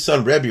when his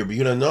son Rabbi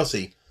Yehuda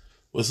Nasi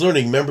was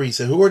learning, remember he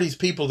said, who are these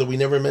people that we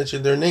never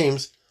mentioned their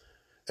names?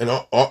 And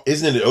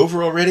isn't it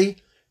over already?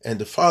 And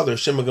the father,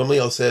 Shimon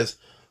Gamliel, says,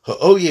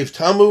 Ha'oyev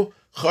tamu,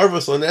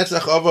 charvas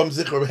l'netzach avam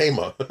zichar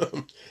hema.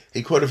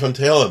 He quoted from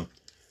Tehillim,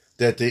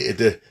 that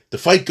the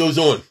fight goes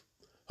on.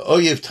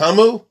 Ha'oyev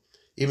tamu,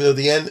 even though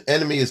the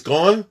enemy is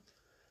gone,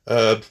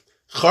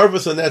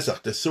 charvas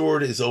l'netzach, the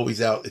sword is always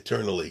out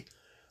eternally.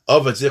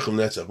 Avad zichar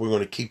netzach, we're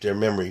going to keep their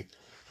memory.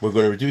 We're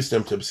going to reduce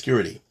them to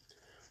obscurity.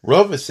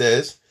 Rava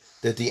says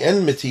that the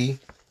enmity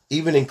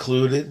even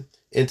included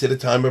into the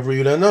time of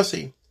Yehuda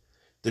Nasi.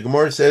 The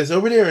Gemara says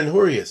over there in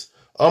Horius,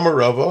 Amar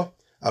Rava,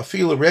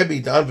 Afila Rebbe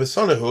Dan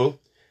Vesanahu,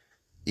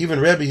 even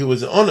Rebbe who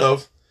was an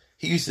Onav,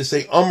 he used to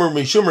say Amar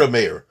Mishum Rab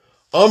Meir,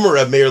 Amar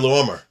Rab Meir Lo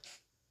Amar.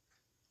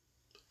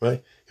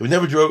 Right? He would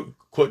never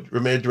quote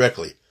Rab Meir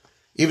directly,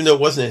 even though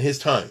it wasn't in his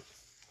time.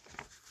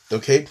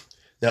 Okay?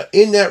 Now,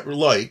 in that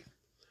light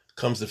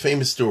comes the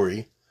famous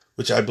story,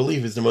 which I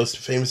believe is the most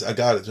famous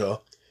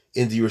Agadata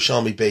in the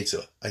Yerushalmi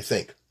Beitza, I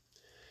think.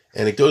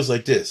 And it goes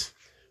like this.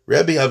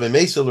 Rabbi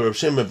Havemesel or Rav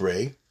Shimon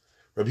Brei,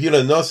 Rabbi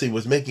Yehuda Nasi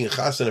was making a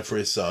chasana for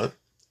his son,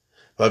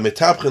 and they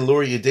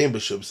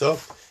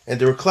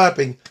were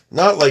clapping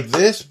not like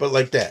this, but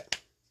like that.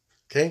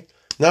 Okay?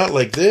 Not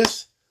like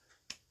this,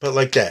 but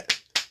like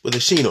that, with a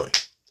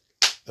shinoi.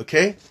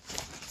 Okay?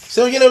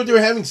 So, they were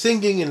having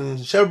singing and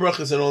Sheva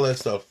Brachas and all that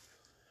stuff.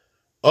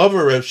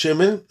 Over Rav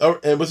Shimon, and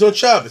it was on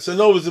Shabbos, so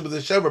no, it was the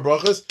Sheva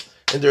Brachas,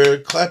 and they're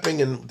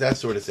clapping and that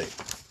sort of thing.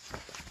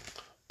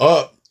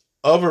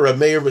 Over Rav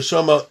Meir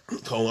B'Shama,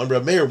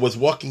 Rav Meir was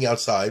walking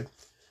outside.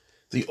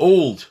 The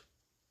old,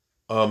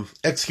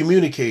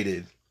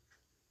 excommunicated,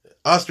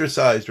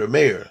 ostracized Rav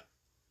Meir,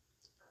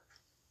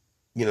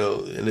 in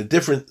a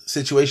different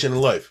situation in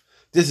life.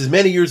 This is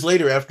many years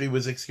later after he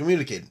was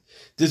excommunicated.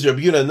 This is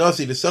Rabbi Yehuda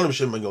Nasi, the son of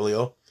Shimon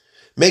Gamliel,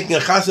 making a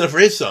chasana for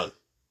his son.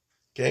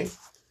 Okay?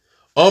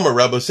 Omer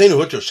Rabbi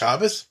Seinu Hutro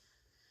Shabbos.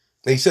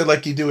 And he said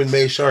like you do in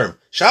Mei Sharm,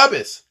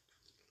 Shabbos.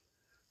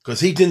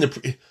 Because he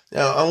didn't,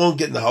 now I won't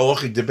get in the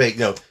halachic debate.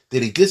 Now,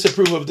 did he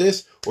disapprove of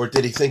this, or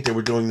did he think they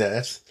were doing that?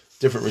 That's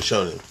different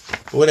Rishonim.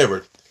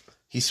 Whatever.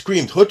 He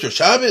screamed, Hutro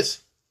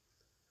Shabbos.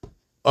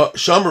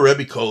 Shama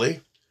Rebbe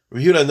Koli.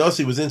 Rabbi Yehuda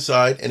Nasi was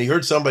inside, and he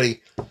heard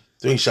somebody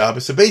doing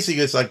Shabbos. So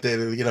basically it's like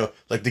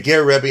like the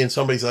Ger Rebbe, and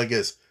somebody's like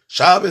this,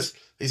 Shabbos.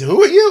 He said,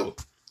 who are you?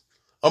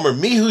 Omer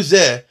Mihu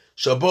Zeh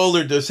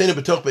Shaboler Dosenu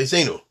B'toch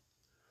Beisenu.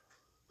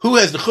 Who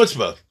has the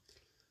chutzpah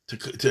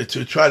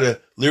to try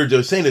to lir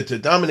dosena, to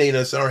dominate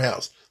us in our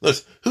house?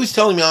 Listen, who's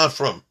telling me I'm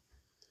from?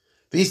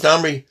 V'is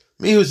Damri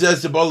Mihu Zeh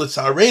Shaboler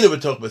Tzarenu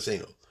B'toch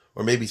Beisenu.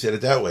 Or maybe he said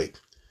it that way.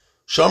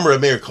 Shama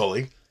Rameir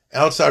Koli.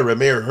 Outside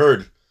Rameir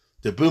heard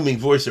the booming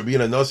voice of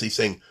Yehuda Nasi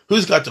saying,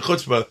 who's got the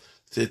chutzpah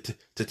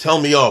to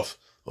tell me off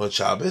on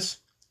Shabbos?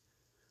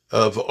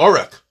 Of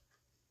Orak,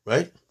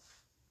 right?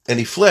 And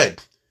he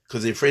fled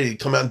because they're afraid he'd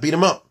come out and beat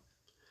him up.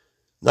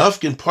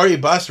 Nafkin Pari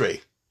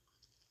Basre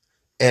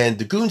and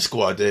the goon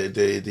squad,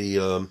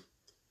 the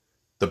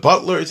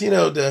butlers,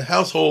 the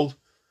household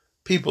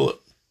people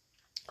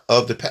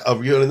of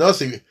Yehuda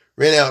Nasi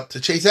ran out to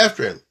chase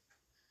after him,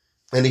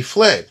 and he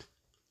fled.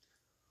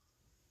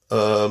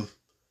 Pari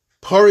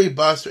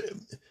Basre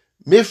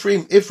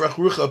Mifrim Ifrach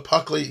Rucha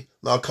Pakli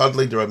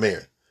Malkadli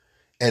Drameir.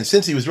 And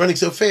since he was running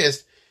so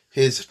fast,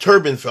 his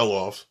turban fell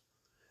off,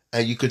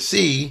 and you could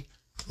see,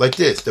 like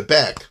this, the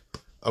back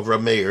of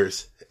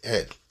Rameir's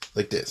head.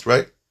 Like this,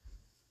 right?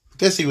 I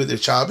guess he was the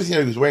Shabbos, he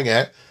was wearing a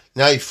hat.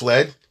 Now he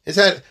fled. His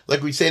hat,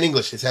 like we say in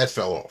English, his hat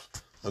fell off.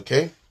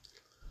 Okay?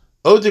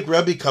 Odik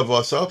Rabbi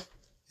Kavasa,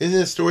 isn't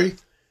it a story?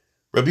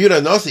 Rabbi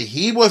Yehuda Nasi,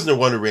 he wasn't the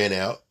one who ran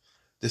out.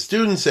 The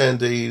students and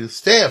the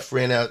staff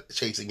ran out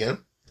chasing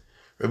him.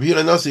 Rabbi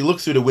Yehuda Nasi looked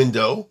through the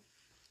window.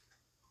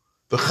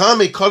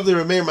 And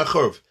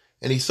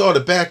he saw the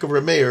back of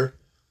Rameir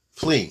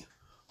fleeing.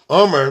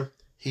 Omer,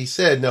 he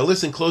said, now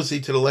listen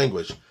closely to the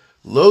language.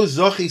 Lo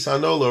zochis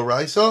anolo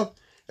raisa,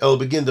 el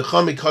begin the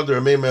chami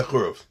kadar Rameir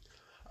mechurov.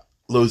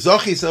 Lo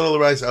zochis anolo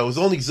raisa, I was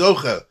only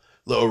zocha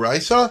lo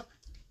raisa,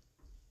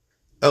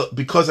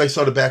 because I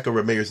saw the back of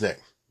Rameir's neck.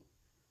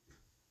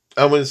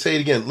 I'm going to say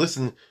it again.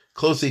 Listen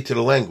closely to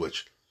the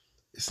language.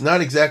 It's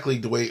not exactly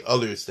the way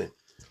others think.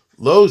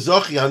 Lo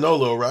zochi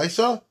hanolo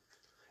raisa,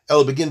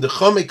 el begin the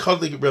chame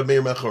kadlik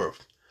Rameir machorov.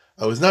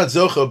 I was not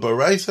zocha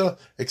baraisa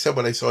except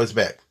when I saw his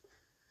back.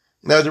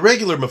 Now, the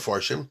regular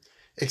Mefarshim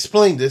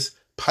explained this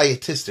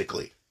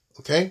pietistically,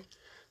 okay?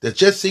 That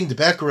just seeing the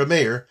back of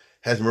Rameir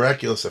has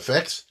miraculous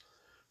effects,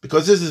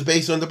 because this is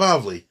based on the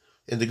Bavli.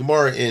 In the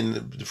Gemara,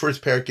 in the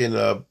first parak in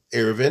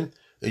Eruvin,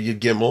 Yud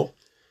Gimel,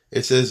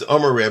 it says,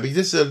 Amar Rebbe,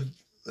 this is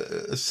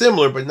a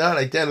similar but not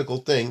identical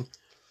thing.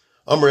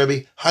 Amar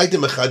Rebbe,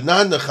 Haydim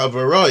echadnan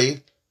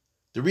nechavaroi,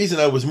 the reason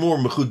I was more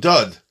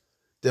mechudad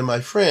than my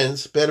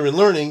friends, better in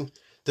learning,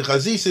 the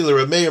chazisi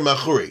l'Rameir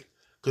machuri,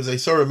 because I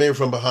saw Rameir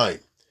from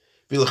behind.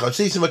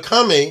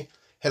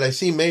 Had I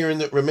seen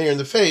Rameir in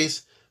the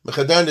face,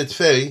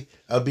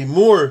 I'll be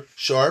more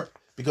sharp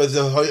because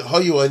of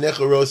Hayu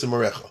Anecha Rosa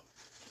Marecha.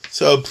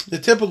 So the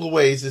typical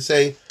way is to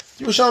say,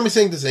 Yerushalmi is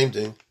saying the same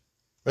thing,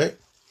 right?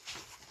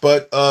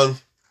 But, a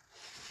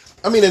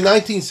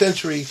 19th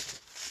century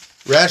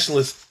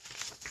rationalist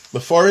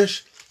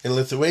Mefarish in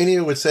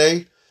Lithuania would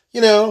say,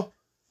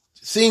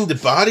 seeing the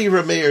body of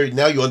Rameir,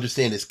 now you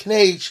understand his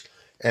knech,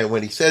 and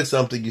when he says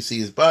something, you see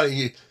his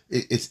body,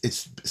 it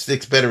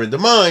sticks better in the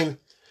mind.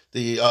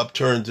 The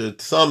upturned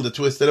thumb, the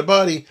twist of the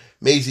body,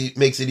 makes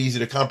it easy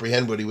to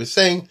comprehend what he was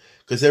saying,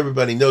 because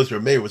everybody knows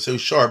Rameir was so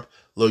sharp.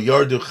 Lo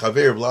yardu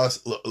chaver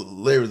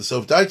layer the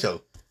sof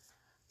daito.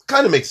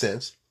 Kind of makes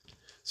sense.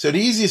 So the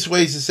easiest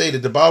way is to say that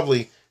the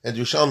Bavli and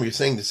the Yerushalmi are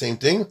saying the same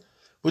thing,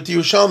 with the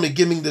Yerushalmi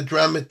giving the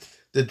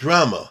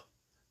drama,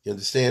 you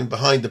understand,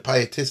 behind the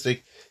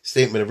pietistic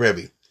statement of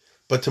Rebbe.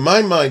 But to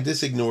my mind,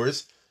 this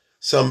ignores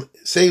some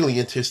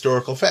salient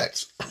historical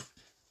facts.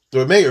 The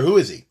Rameir, who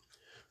is he?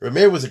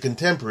 Rameir was a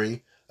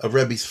contemporary of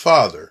Rebbe's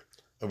father,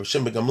 of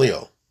Rishon ben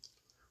Gamliel.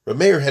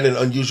 Rameir had an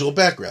unusual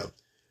background.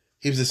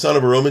 He was the son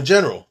of a Roman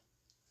general.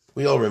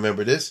 We all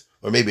remember this,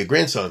 or maybe a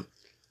grandson.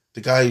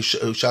 The guy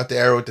who shot the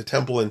arrow at the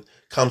temple in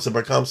Kamsa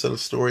Bar Kamsa, the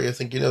story, I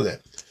think you know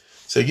that.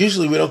 So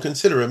usually we don't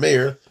consider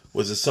Rameir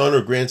was a son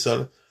or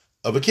grandson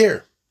of a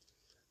Ker,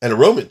 and a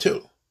Roman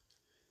too.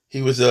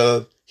 He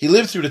lived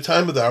through the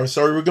time of the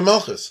Arsari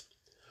Rugamalchus,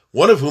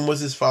 one of whom was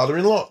his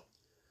father-in-law.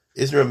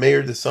 Isn't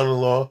Rameir the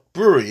son-in-law,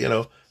 brewery,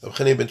 of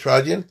Chanei ben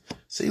Tradian?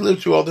 So he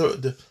lived through all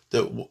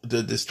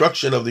the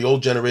destruction of the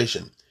old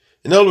generation.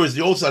 In other words,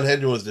 the old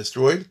Sanhedrin was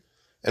destroyed,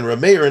 and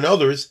Rameir and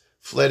others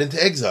fled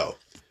into exile.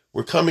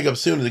 We're coming up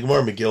soon to the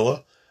Gemara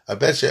Megillah. I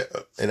bet you,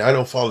 and I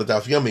don't follow the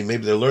Daf Yomi,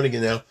 maybe they're learning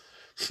it now.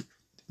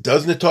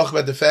 Doesn't it talk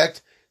about the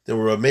fact that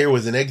when Rameir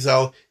was in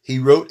exile, he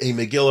wrote a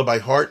Megillah by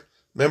heart?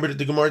 Remember that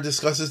the Gemara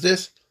discusses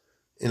this?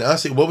 In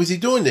Asi, what was he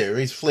doing there?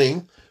 He's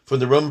fleeing from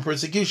the Roman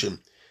persecution.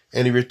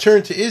 And he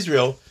returned to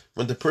Israel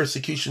when the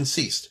persecution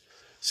ceased.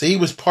 So he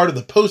was part of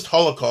the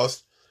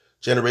post-Holocaust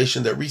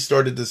generation that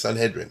restarted the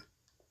Sanhedrin.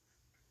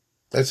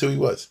 That's who he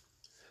was.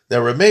 Now,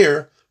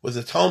 Rameir was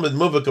a Talmud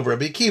Muvak of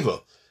Rabbi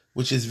Akiva,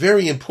 which is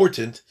very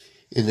important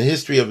in the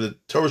history of the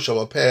Torah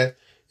Sheba'al Peh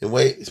in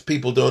ways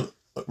people don't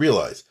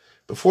realize.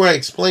 Before I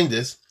explain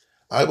this,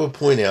 I will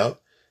point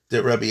out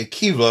that Rabbi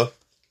Akiva,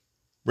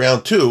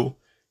 round 2,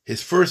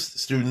 his first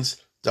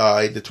students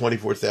died, the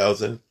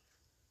 24,000,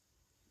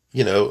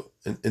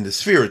 in the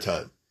sphere of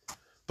time.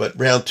 But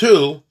round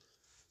 2,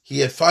 he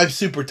had 5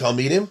 super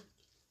Talmidim,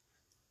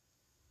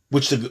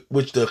 which the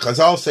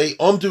Chazal say,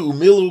 Omdu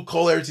umilu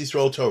kol Eretz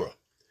Yisrael Torah.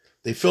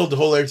 They filled the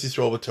whole Eretz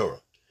Yisrael with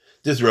Torah.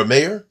 There's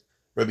Rameir,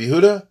 Rabbi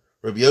Yehuda,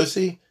 Rabbi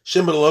Yossi,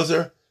 Shimon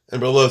Elazar,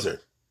 and Rabbi Elazar.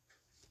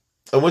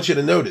 I want you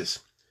to notice,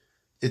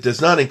 it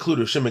does not include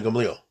Rishon ben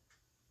Gamliel.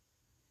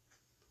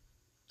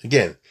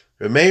 Again,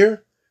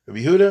 Rameir, Rabbi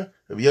Yehuda,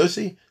 Rabbi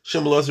Yossi,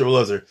 Shimon Elazar, Rabbi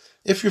Elazar.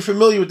 If you're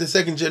familiar with the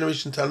second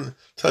generation time,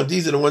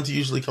 these are the ones you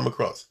usually come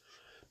across.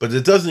 But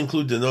it doesn't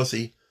include the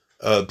Nasi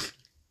of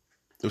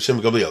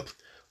Rishon ben Gamliel.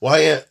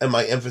 Why am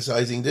I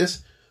emphasizing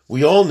this?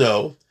 We all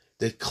know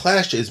that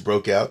clashes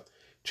broke out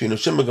between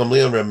Rishon ben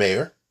Gamliel and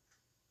Rameir.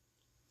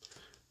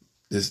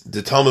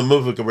 The Talmud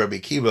Muvak of Rabbi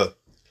Akiva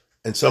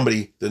and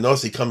the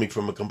Nasi coming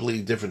from a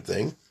completely different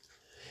thing.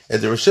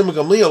 And the Rishon ben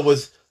Gamliel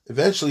was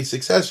eventually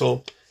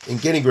successful in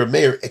getting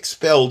Rameir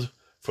expelled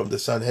from the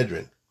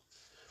Sanhedrin.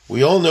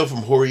 We all know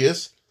from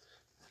Horius,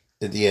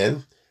 in the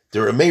end, that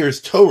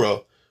Rameir's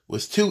Torah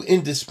was too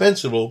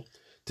indispensable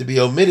to be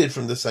omitted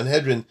from the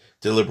Sanhedrin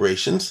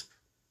deliberations,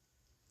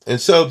 and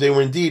so they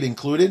were indeed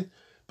included,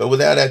 but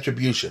without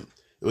attribution.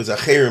 It was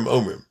Acherim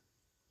Omrim.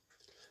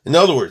 In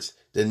other words,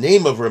 the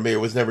name of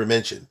Rameir was never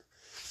mentioned.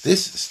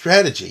 This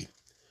strategy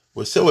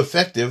was so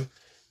effective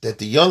that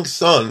the young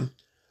son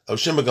of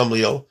Shimon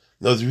Gamliel,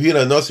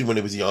 Nazir Nasi when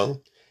he was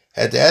young,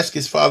 had to ask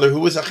his father who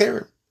was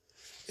Acherim.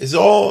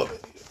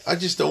 I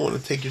just don't want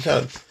to take your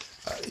time.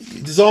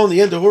 This is all in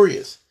the end of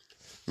Horius.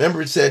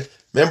 Remember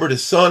the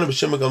son of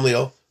Shimon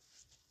Gamliel,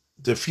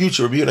 the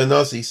future Rabbi Yehuda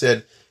Nasi,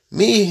 said,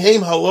 Mi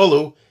heim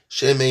halalu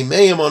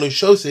shemeimeim anu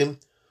shosim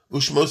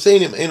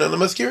ushmosenim ein anu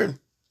maskirin.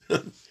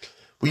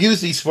 We use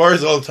these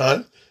fars all the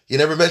time. You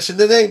never mention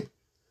the name.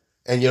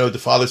 And the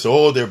father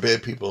said, they're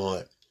bad people and all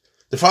that.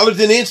 The father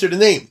didn't answer the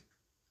name.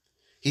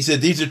 He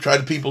said, these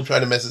are people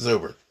trying to mess us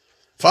over.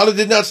 Father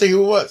did not say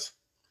who it was.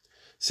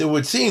 So it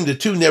would seem the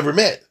two never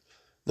met.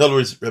 In other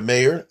words, Reb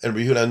Meir and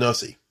Rabbi Yehuda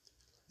Nasi.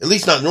 At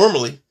least not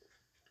normally.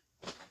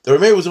 The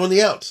Reb Meir was on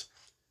the outs.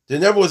 There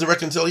never was a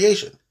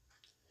reconciliation.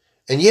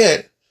 And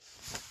yet,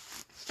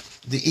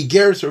 the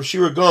Igeris of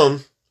Shira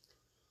Gon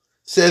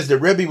says that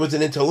Rebbe was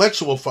an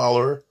intellectual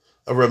follower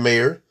of Reb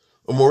Meir,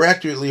 or more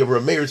accurately of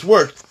Reb Meir's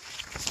work,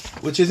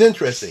 which is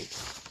interesting.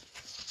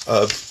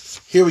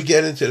 Here we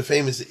get into the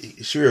famous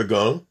Shira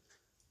Gon.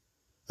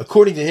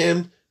 According to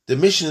him, the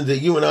Mishnah that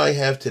you and I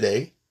have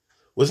today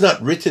was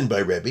not written by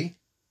Rebbe,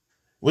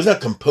 was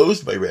not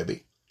composed by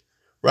Rebbe.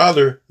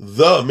 Rather,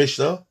 the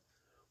Mishnah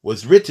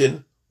was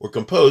written or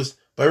composed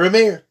by Reb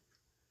Meir.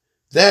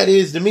 That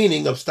is the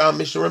meaning of Stam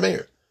Mishnah Reb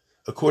Meir,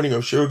 according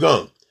to Shira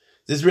Gon.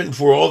 This is written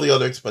for all the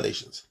other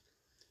explanations.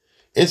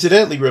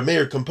 Incidentally, Reb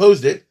Meir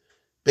composed it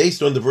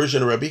based on the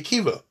version of Rabbi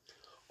Akiva.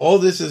 All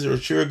this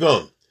is Shira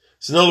Gon.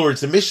 So in other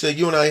words, the Mishnah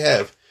you and I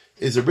have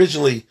is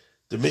originally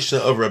the Mishnah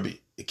of Rabbi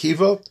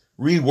Akiva,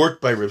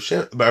 reworked by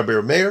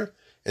Reb Meir,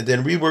 and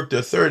then reworked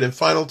a third and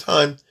final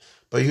time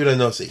by Yehuda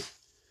Nasi.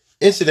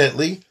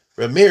 Incidentally,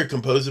 Reb Meir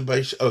composed it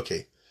by...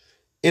 Okay.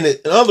 In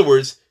other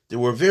words, there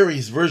were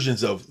various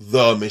versions of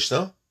the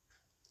Mishnah.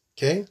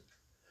 Okay?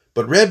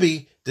 But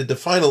Rebbe did the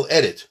final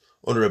edit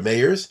on Reb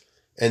Meir's,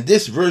 and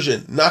this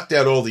version knocked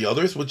out all the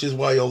others, which is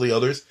why all the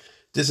others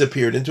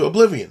disappeared into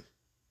oblivion.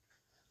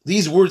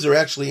 These words are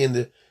actually in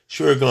the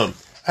Shira Gon.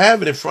 I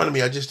have it in front of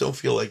me. I just don't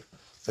feel like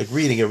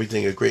reading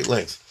everything at great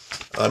length.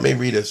 I may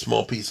read a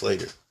small piece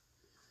later.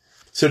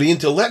 So the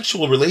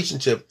intellectual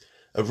relationship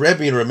of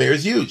Rebbe and Reb Meir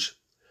is huge,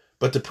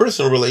 but the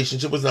personal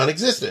relationship was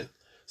non-existent.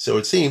 So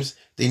it seems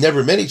they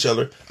never met each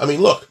other. I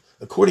mean, look,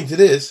 according to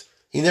this,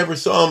 he never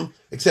saw him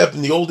except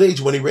in the old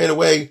age when he ran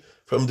away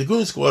from the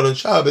goon squad on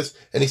Shabbos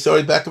and he saw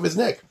the back of his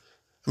neck.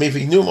 I mean, if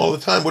he knew him all the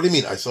time, what do you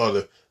mean? I saw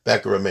the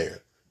back of Reb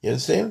Meir. You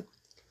understand?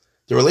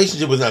 The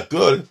relationship was not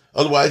good.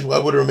 Otherwise, why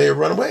would Reb Meir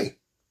run away?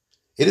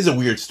 It is a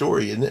weird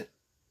story, isn't it?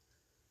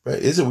 Right?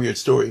 It is a weird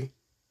story.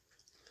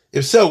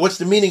 If so, what's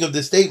the meaning of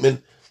this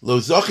statement? Lo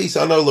zachis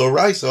ana lo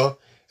raisa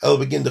el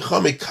begin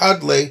dechame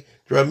kadle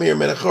Reb Meir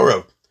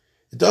menachorov.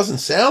 It doesn't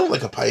sound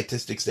like a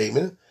pietistic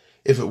statement.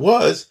 If it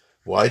was,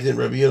 why didn't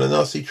Rabbi Yehuda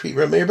Nasi treat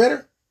Reb Meir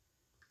better?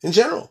 In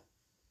general.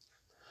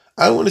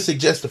 I want to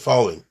suggest the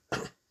following.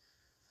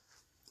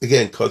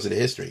 Again, because of the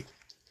history.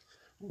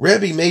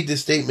 Rebbe made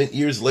this statement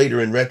years later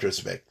in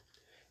retrospect,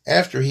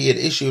 after he had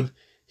issued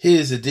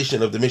his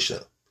edition of the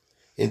Mishnah.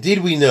 Indeed,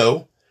 we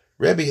know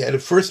Rebbe had a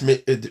first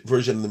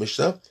version of the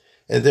Mishnah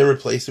and then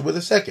replaced it with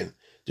a second.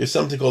 There's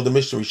something called the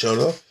Mishnah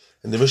Rishona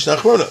and the Mishnah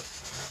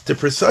Achrona. The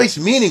precise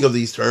meaning of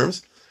these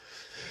terms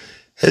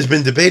has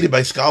been debated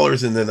by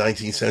scholars in the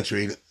 19th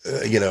century,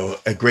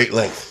 at great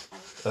length.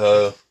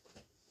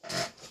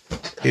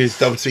 Here's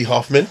David C.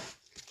 Hoffman,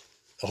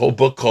 a whole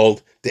book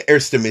called The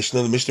Erste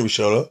Mishnah, the Mishnah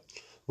Rishona,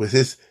 with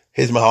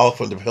his Mahal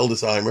from the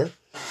Hildesheimer.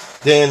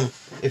 Then,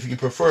 if you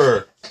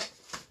prefer,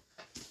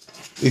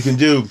 you can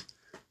do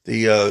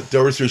the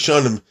Doris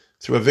Rishonim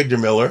through a Victor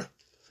Miller.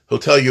 He'll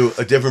tell you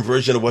a different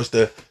version of what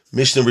the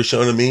Mishnah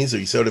Rishona means, or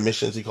Yisod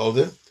Mishnah as he called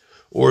it.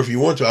 Or if you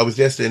want to, I was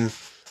just in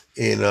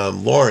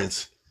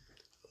Lawrence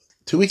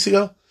 2 weeks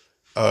ago,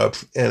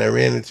 and I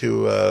ran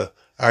into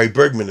Ari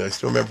Bergman, I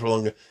still remember for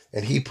long,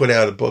 and he put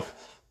out a book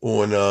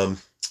on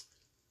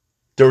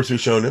Doris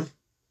Rishonim.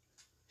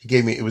 He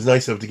gave me, it was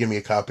nice of him to give me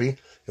a copy,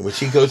 in which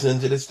he goes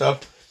into this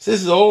stuff. So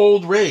this is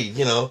old raid,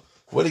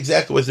 what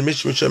exactly was the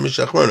Mishnah Rishona,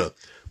 Mishnah Achrona?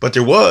 But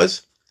there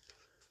was.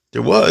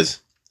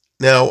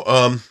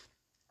 Now,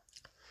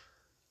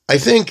 I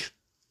think,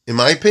 in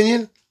my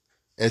opinion,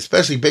 and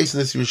especially based on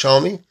this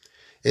Yerushalmi,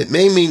 it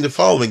may mean the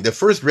following. The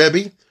first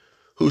Rebbe,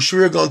 who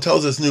Shira Gon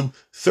tells us knew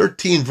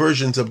 13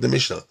 versions of the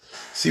Mishnah.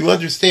 So you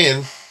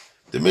understand,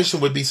 the Mishnah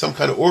would be some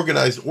kind of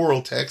organized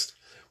oral text,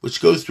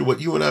 which goes through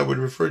what you and I would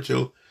refer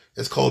to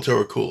as Kol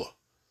Torah Kula.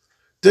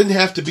 Didn't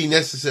have to be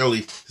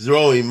necessarily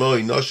Zroi, Moi,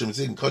 Noshim,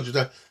 Zidin,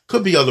 Kodjata.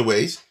 Could be other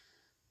ways.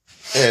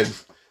 And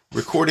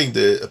recording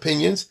the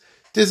opinions.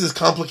 This is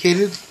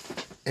complicated,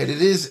 and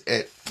it is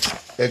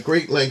at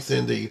great length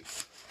in the,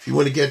 if you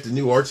want to get the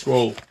new art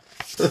scroll,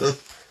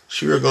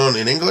 Shira Gon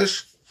in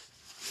English,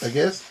 I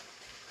guess.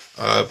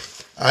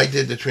 I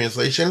did the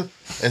translation,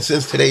 and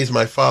since today's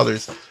my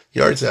father's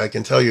yahrzeit, I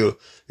can tell you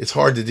it's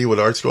hard to deal with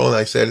art scroll, and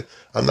I said,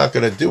 I'm not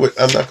going to do it.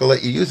 I'm not going to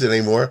let you use it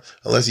anymore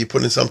unless you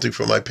put in something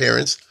from my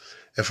parents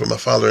and from my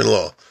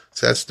father-in-law.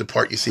 So that's the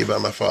part you see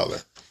about my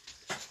father.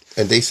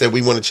 And they said,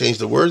 we want to change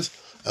the words.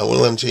 I want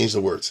to let them change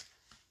the words.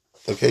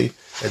 Okay?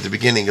 At the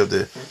beginning of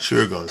the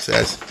Shira Gon. So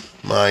that's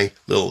my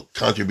little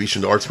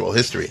contribution to art scroll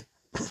history.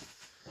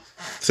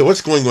 So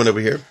what's going on over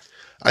here?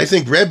 I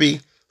think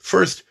Rebbe,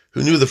 first,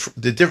 who knew the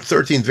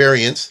 13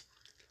 variants,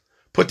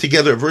 put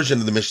together a version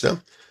of the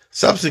Mishnah,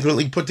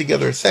 subsequently put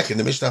together a second,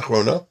 the Mishnah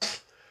Achrona,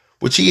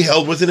 which he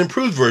held was an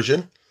improved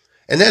version,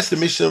 and that's the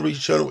Mishnah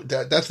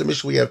that's the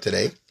Mishnah we have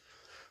today,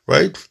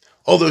 right?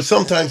 Although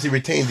sometimes he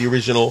retained the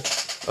original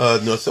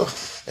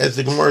Nusach, as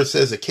the Gemara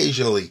says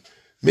occasionally,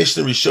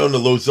 Mishnah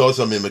Rishona lo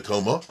zaza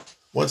mimekoma.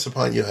 Once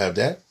upon you have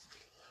that.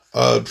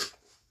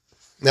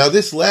 Now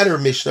this latter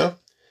Mishnah,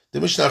 the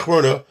Mishnah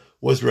Achrona,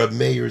 was Reb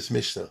Meir's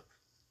Mishnah.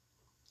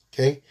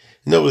 Okay?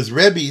 In other words,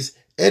 Rebbe's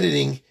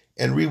editing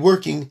and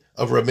reworking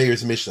of Reb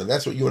Meir's Mishnah.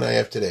 That's what you and I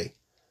have today.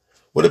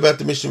 What about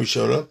the Mishnah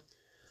Rishona?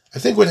 I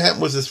think what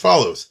happened was as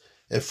follows.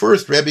 At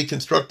first, Rebbe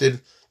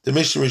constructed the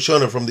Mishnah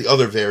Rishona from the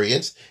other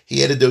variants.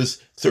 He added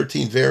those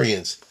 13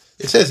 variants.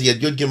 It says he had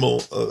Yud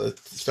Gimel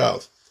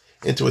styles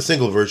into a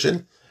single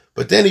version,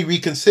 but then he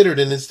reconsidered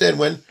and instead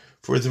went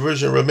for the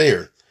version of Reb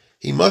Meir.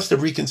 He must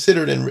have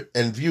reconsidered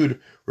and viewed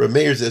Reb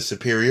Meir's as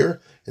superior,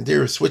 and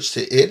therefore switched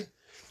to it,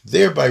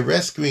 thereby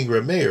rescuing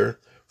Reb Meir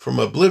from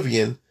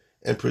oblivion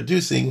and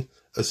producing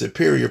a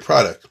superior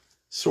product,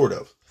 sort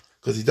of,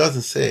 because he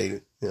doesn't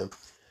say.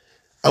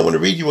 I want to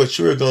read you what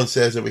Shuragon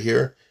says over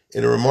here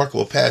in a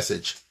remarkable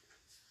passage.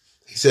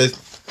 He says,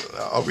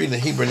 I'll read in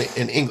Hebrew and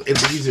in English.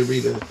 It'll be easier to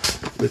read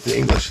with the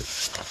English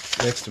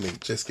next to me.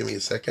 Just give me a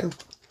second.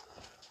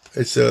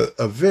 It's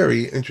a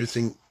very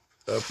interesting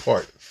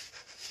part.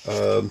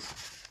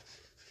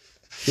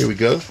 Here we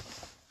go.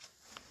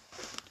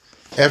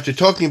 After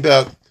talking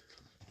about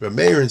Reb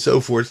Meir and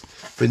so forth,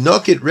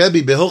 v'nokit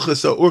Rebbe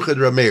behilchasa urchad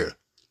Reb Meir.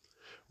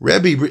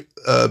 Rebbe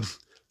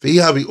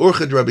v'yihavi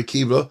urchad Rabbi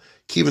Kiva.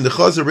 Kivan the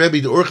Chazer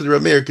Rebbe the urchad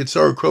Reb Meir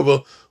kitzar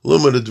krova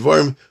luma the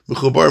dvarim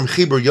mechubarim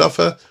chibur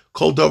yafa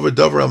kol davar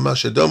davar al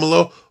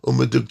mashadamalo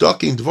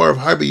umedugdaking dvar of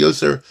harbi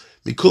yoser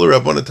mikul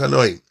rabbana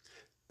tanoi.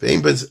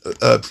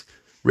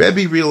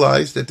 Rebbe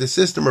realized that the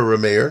system of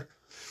Reb Meir,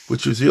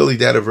 which was really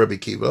that of Rabbi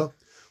Kiva,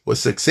 was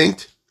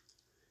succinct,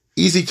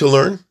 easy to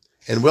learn,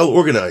 and well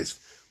organized,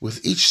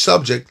 with each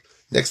subject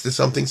next to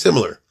something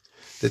similar.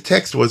 The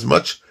text was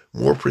much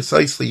more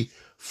precisely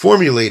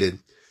formulated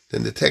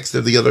than the text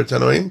of the other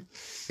Tanoim.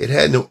 It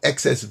had no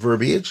excess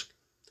verbiage,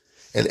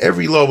 and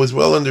every law was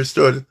well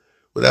understood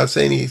without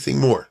saying anything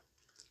more.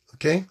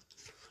 Okay?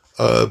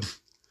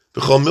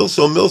 V'chol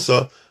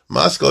milsa,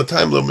 maskal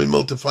time lo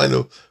mimol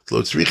tefino,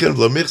 lo tzrichen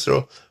v'lo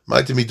michsro,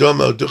 ma'ite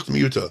midoma ducht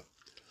miuta.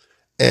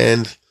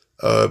 And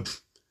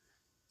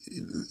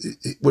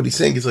what he's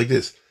saying is like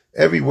this.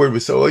 Every word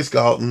was so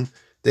oisgehalten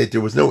that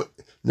there was no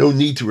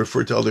need to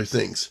refer to other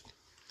things.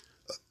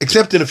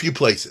 Except in a few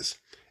places.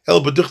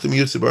 Except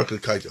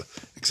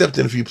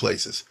in a few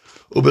places.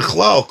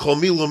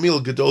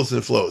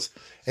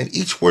 And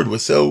each word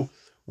was so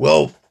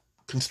well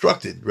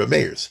constructed, Reb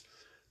Meir's,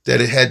 that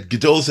it had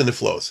gedols and it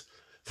flows.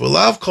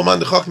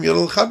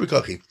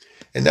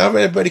 And now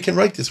everybody can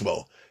write this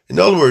well. In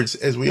other words,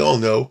 as we all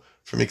know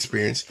from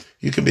experience,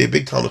 you can be a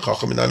big Talmud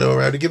Chacham and not know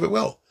how to give it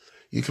well.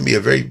 You can be a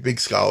very big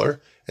scholar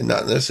and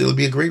not necessarily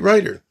be a great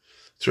writer.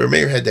 So Reb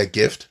Meir had that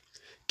gift.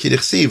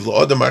 It's a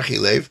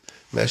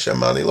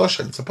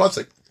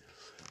pasuk.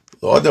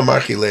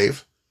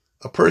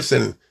 A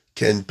person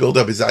can build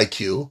up his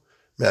IQ,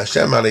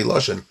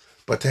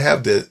 but to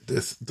have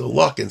the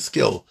luck and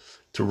skill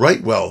to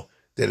write well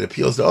that it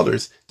appeals to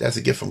others, that's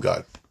a gift from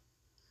God.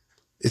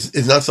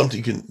 It's not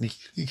something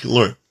you can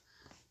learn.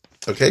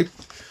 Okay?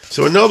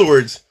 So in other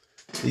words,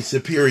 the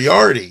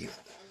superiority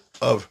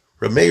of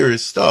Reb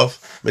Meir's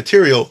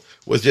material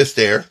was just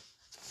there.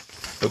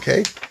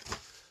 Okay?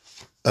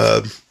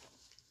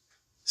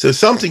 So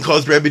something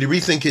caused Rebbe to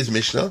rethink his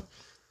Mishnah,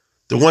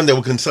 the one that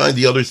would consign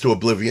the others to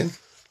oblivion,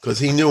 because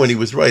he knew and he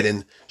was right.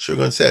 And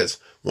Shurgon says,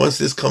 once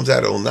this comes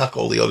out, it will knock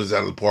all the others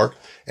out of the park.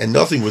 And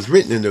nothing was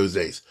written in those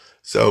days.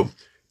 So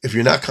if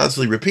you're not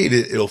constantly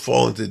repeated, it'll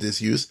fall into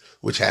disuse,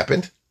 which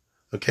happened.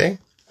 Okay?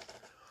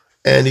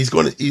 And he's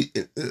going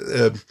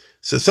to...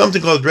 so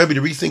something caused Rebbe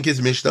to rethink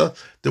his Mishnah,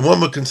 the one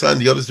would consign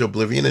the others to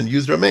oblivion and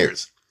use Reb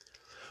Meir's,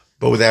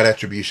 but without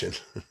attribution.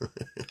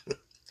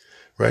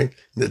 Right?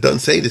 It doesn't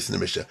say this in the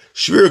Mishnah.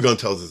 Shurgon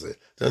tells us it.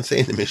 It doesn't say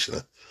in the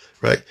Mishnah.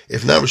 Right?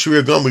 If not with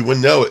Shurgon, we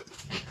wouldn't know it.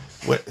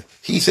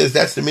 He says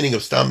that's the meaning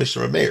of Stam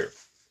Mishnah Reb Meir.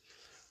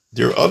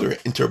 There are other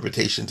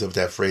interpretations of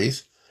that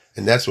phrase,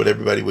 and that's what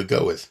everybody would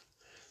go with.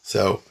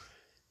 So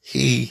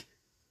he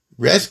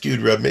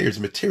rescued Reb Meir's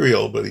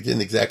material, but he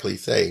didn't exactly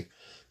say,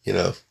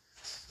 Now,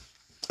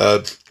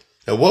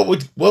 what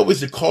was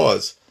the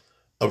cause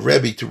of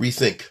Rebbe to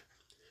rethink,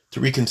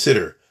 to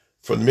reconsider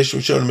from the Mishnah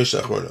Rishon to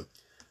Mishnah Achrona?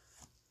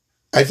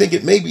 I think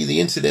it may be the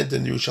incident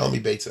in the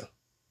Yerushalmi Beitzah.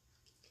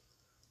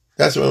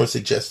 That's what I want to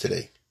suggest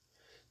today.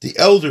 The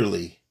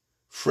elderly,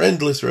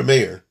 friendless Reb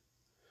Meir,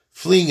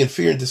 fleeing in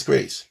fear and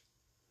disgrace,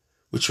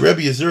 which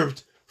Rebbe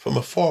observed from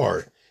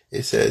afar.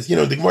 It says, the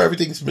Gemara,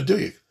 everything's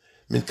meduyik.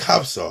 Min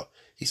kavsa,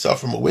 he saw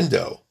from a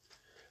window,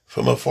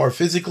 from afar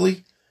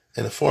physically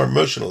and afar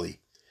emotionally,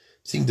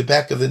 seeing the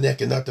back of the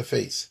neck and not the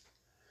face.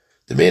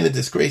 The man in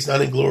disgrace,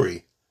 not in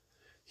glory.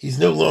 He's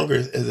no longer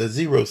as a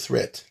zero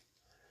threat.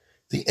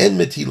 The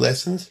enmity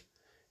lessens,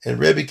 and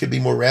Rebbe could be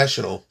more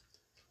rational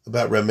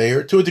about Reb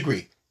Meir to a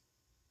degree,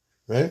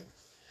 right?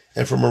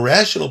 And from a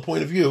rational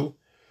point of view,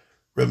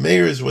 Reb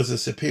Meir's was a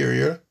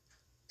superior,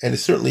 and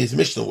certainly his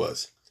Mishnah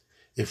was.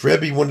 If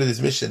Rebbe wanted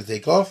his Mishnah to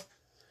take off,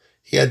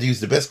 he had to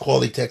use the best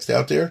quality text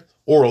out there,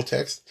 oral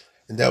text,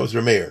 and that was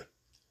Reb Meir.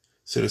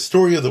 So the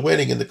story of the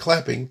wedding and the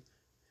clapping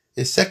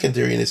is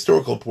secondary in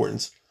historical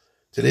importance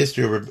to the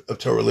history of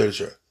Torah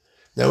literature.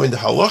 Now, in the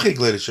halachic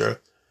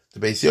literature, the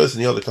Beis Yosef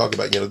and the other talk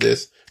about,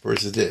 this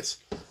versus this.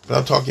 But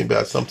I'm talking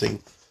about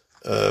something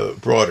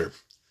broader.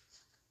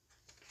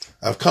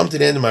 I've come to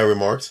the end of my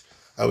remarks.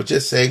 I would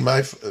just say,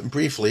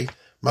 briefly,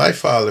 my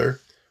father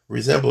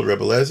resembled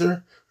Rebbe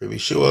Lezer, Rabbi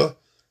Shua,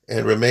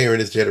 and Reb Meir in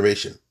his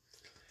generation.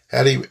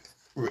 How did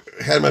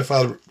my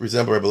father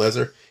resemble Rebbe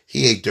Lezer?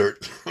 He ate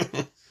dirt.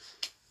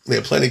 There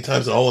are plenty of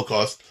times in the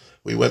Holocaust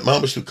we went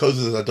mamash to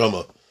kozes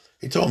adama.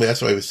 He told me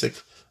that's why he was sick.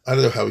 I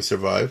don't know how he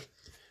survived.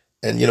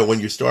 And when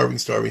you're starving,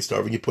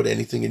 you put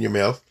anything in your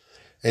mouth.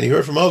 And he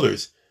heard from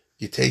others.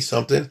 You taste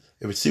something.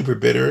 If it's super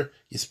bitter,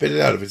 you spit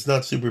it out. If it's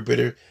not super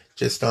bitter,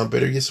 just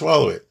bitter, you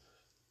swallow it.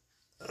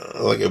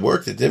 Like it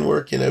worked, it didn't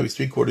work. He's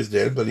 3/4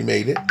 dead, but he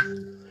made it.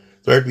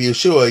 Rabbi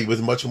Yeshua, he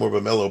was much more of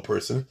a mellow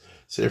person.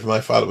 So therefore,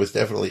 my father was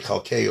definitely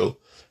chalkeil,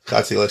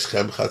 chatzi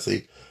lechem,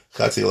 chatzi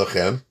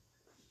lachem.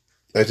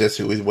 That's just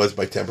who he was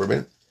by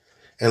temperament.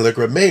 And like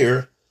Reb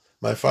Meir,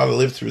 my father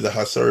lived through the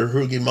Hasar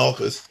Hugi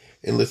Malchus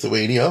in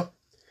Lithuania,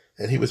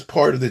 and he was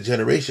part of the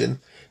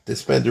generation that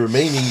spent the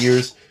remaining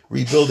years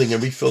rebuilding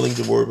and refilling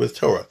the word with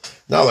Torah.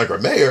 Not like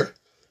Reb Meir,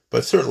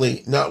 but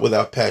certainly not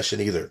without passion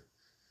either.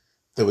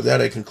 So with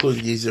that, I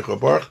conclude Yizich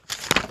Baruch.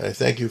 I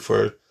thank you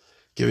for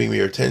giving me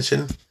your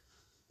attention.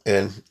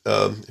 And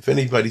if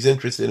anybody's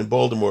interested in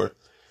Baltimore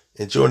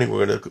and joining,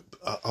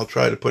 I'll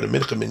try to put a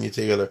mincha minion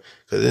together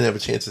because I didn't have a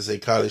chance to say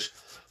Kaddish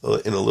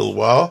in a little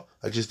while.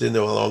 I just didn't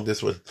know how long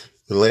this would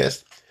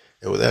last.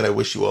 And with that, I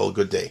wish you all a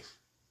good day.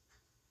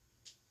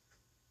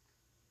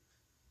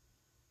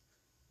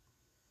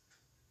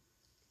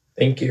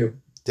 Thank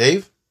you.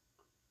 Dave?